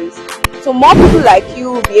videos, so more people like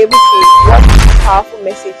you will be able to watch these powerful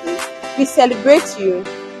messages. We celebrate you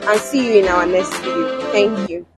and see you in our next video. Thank you.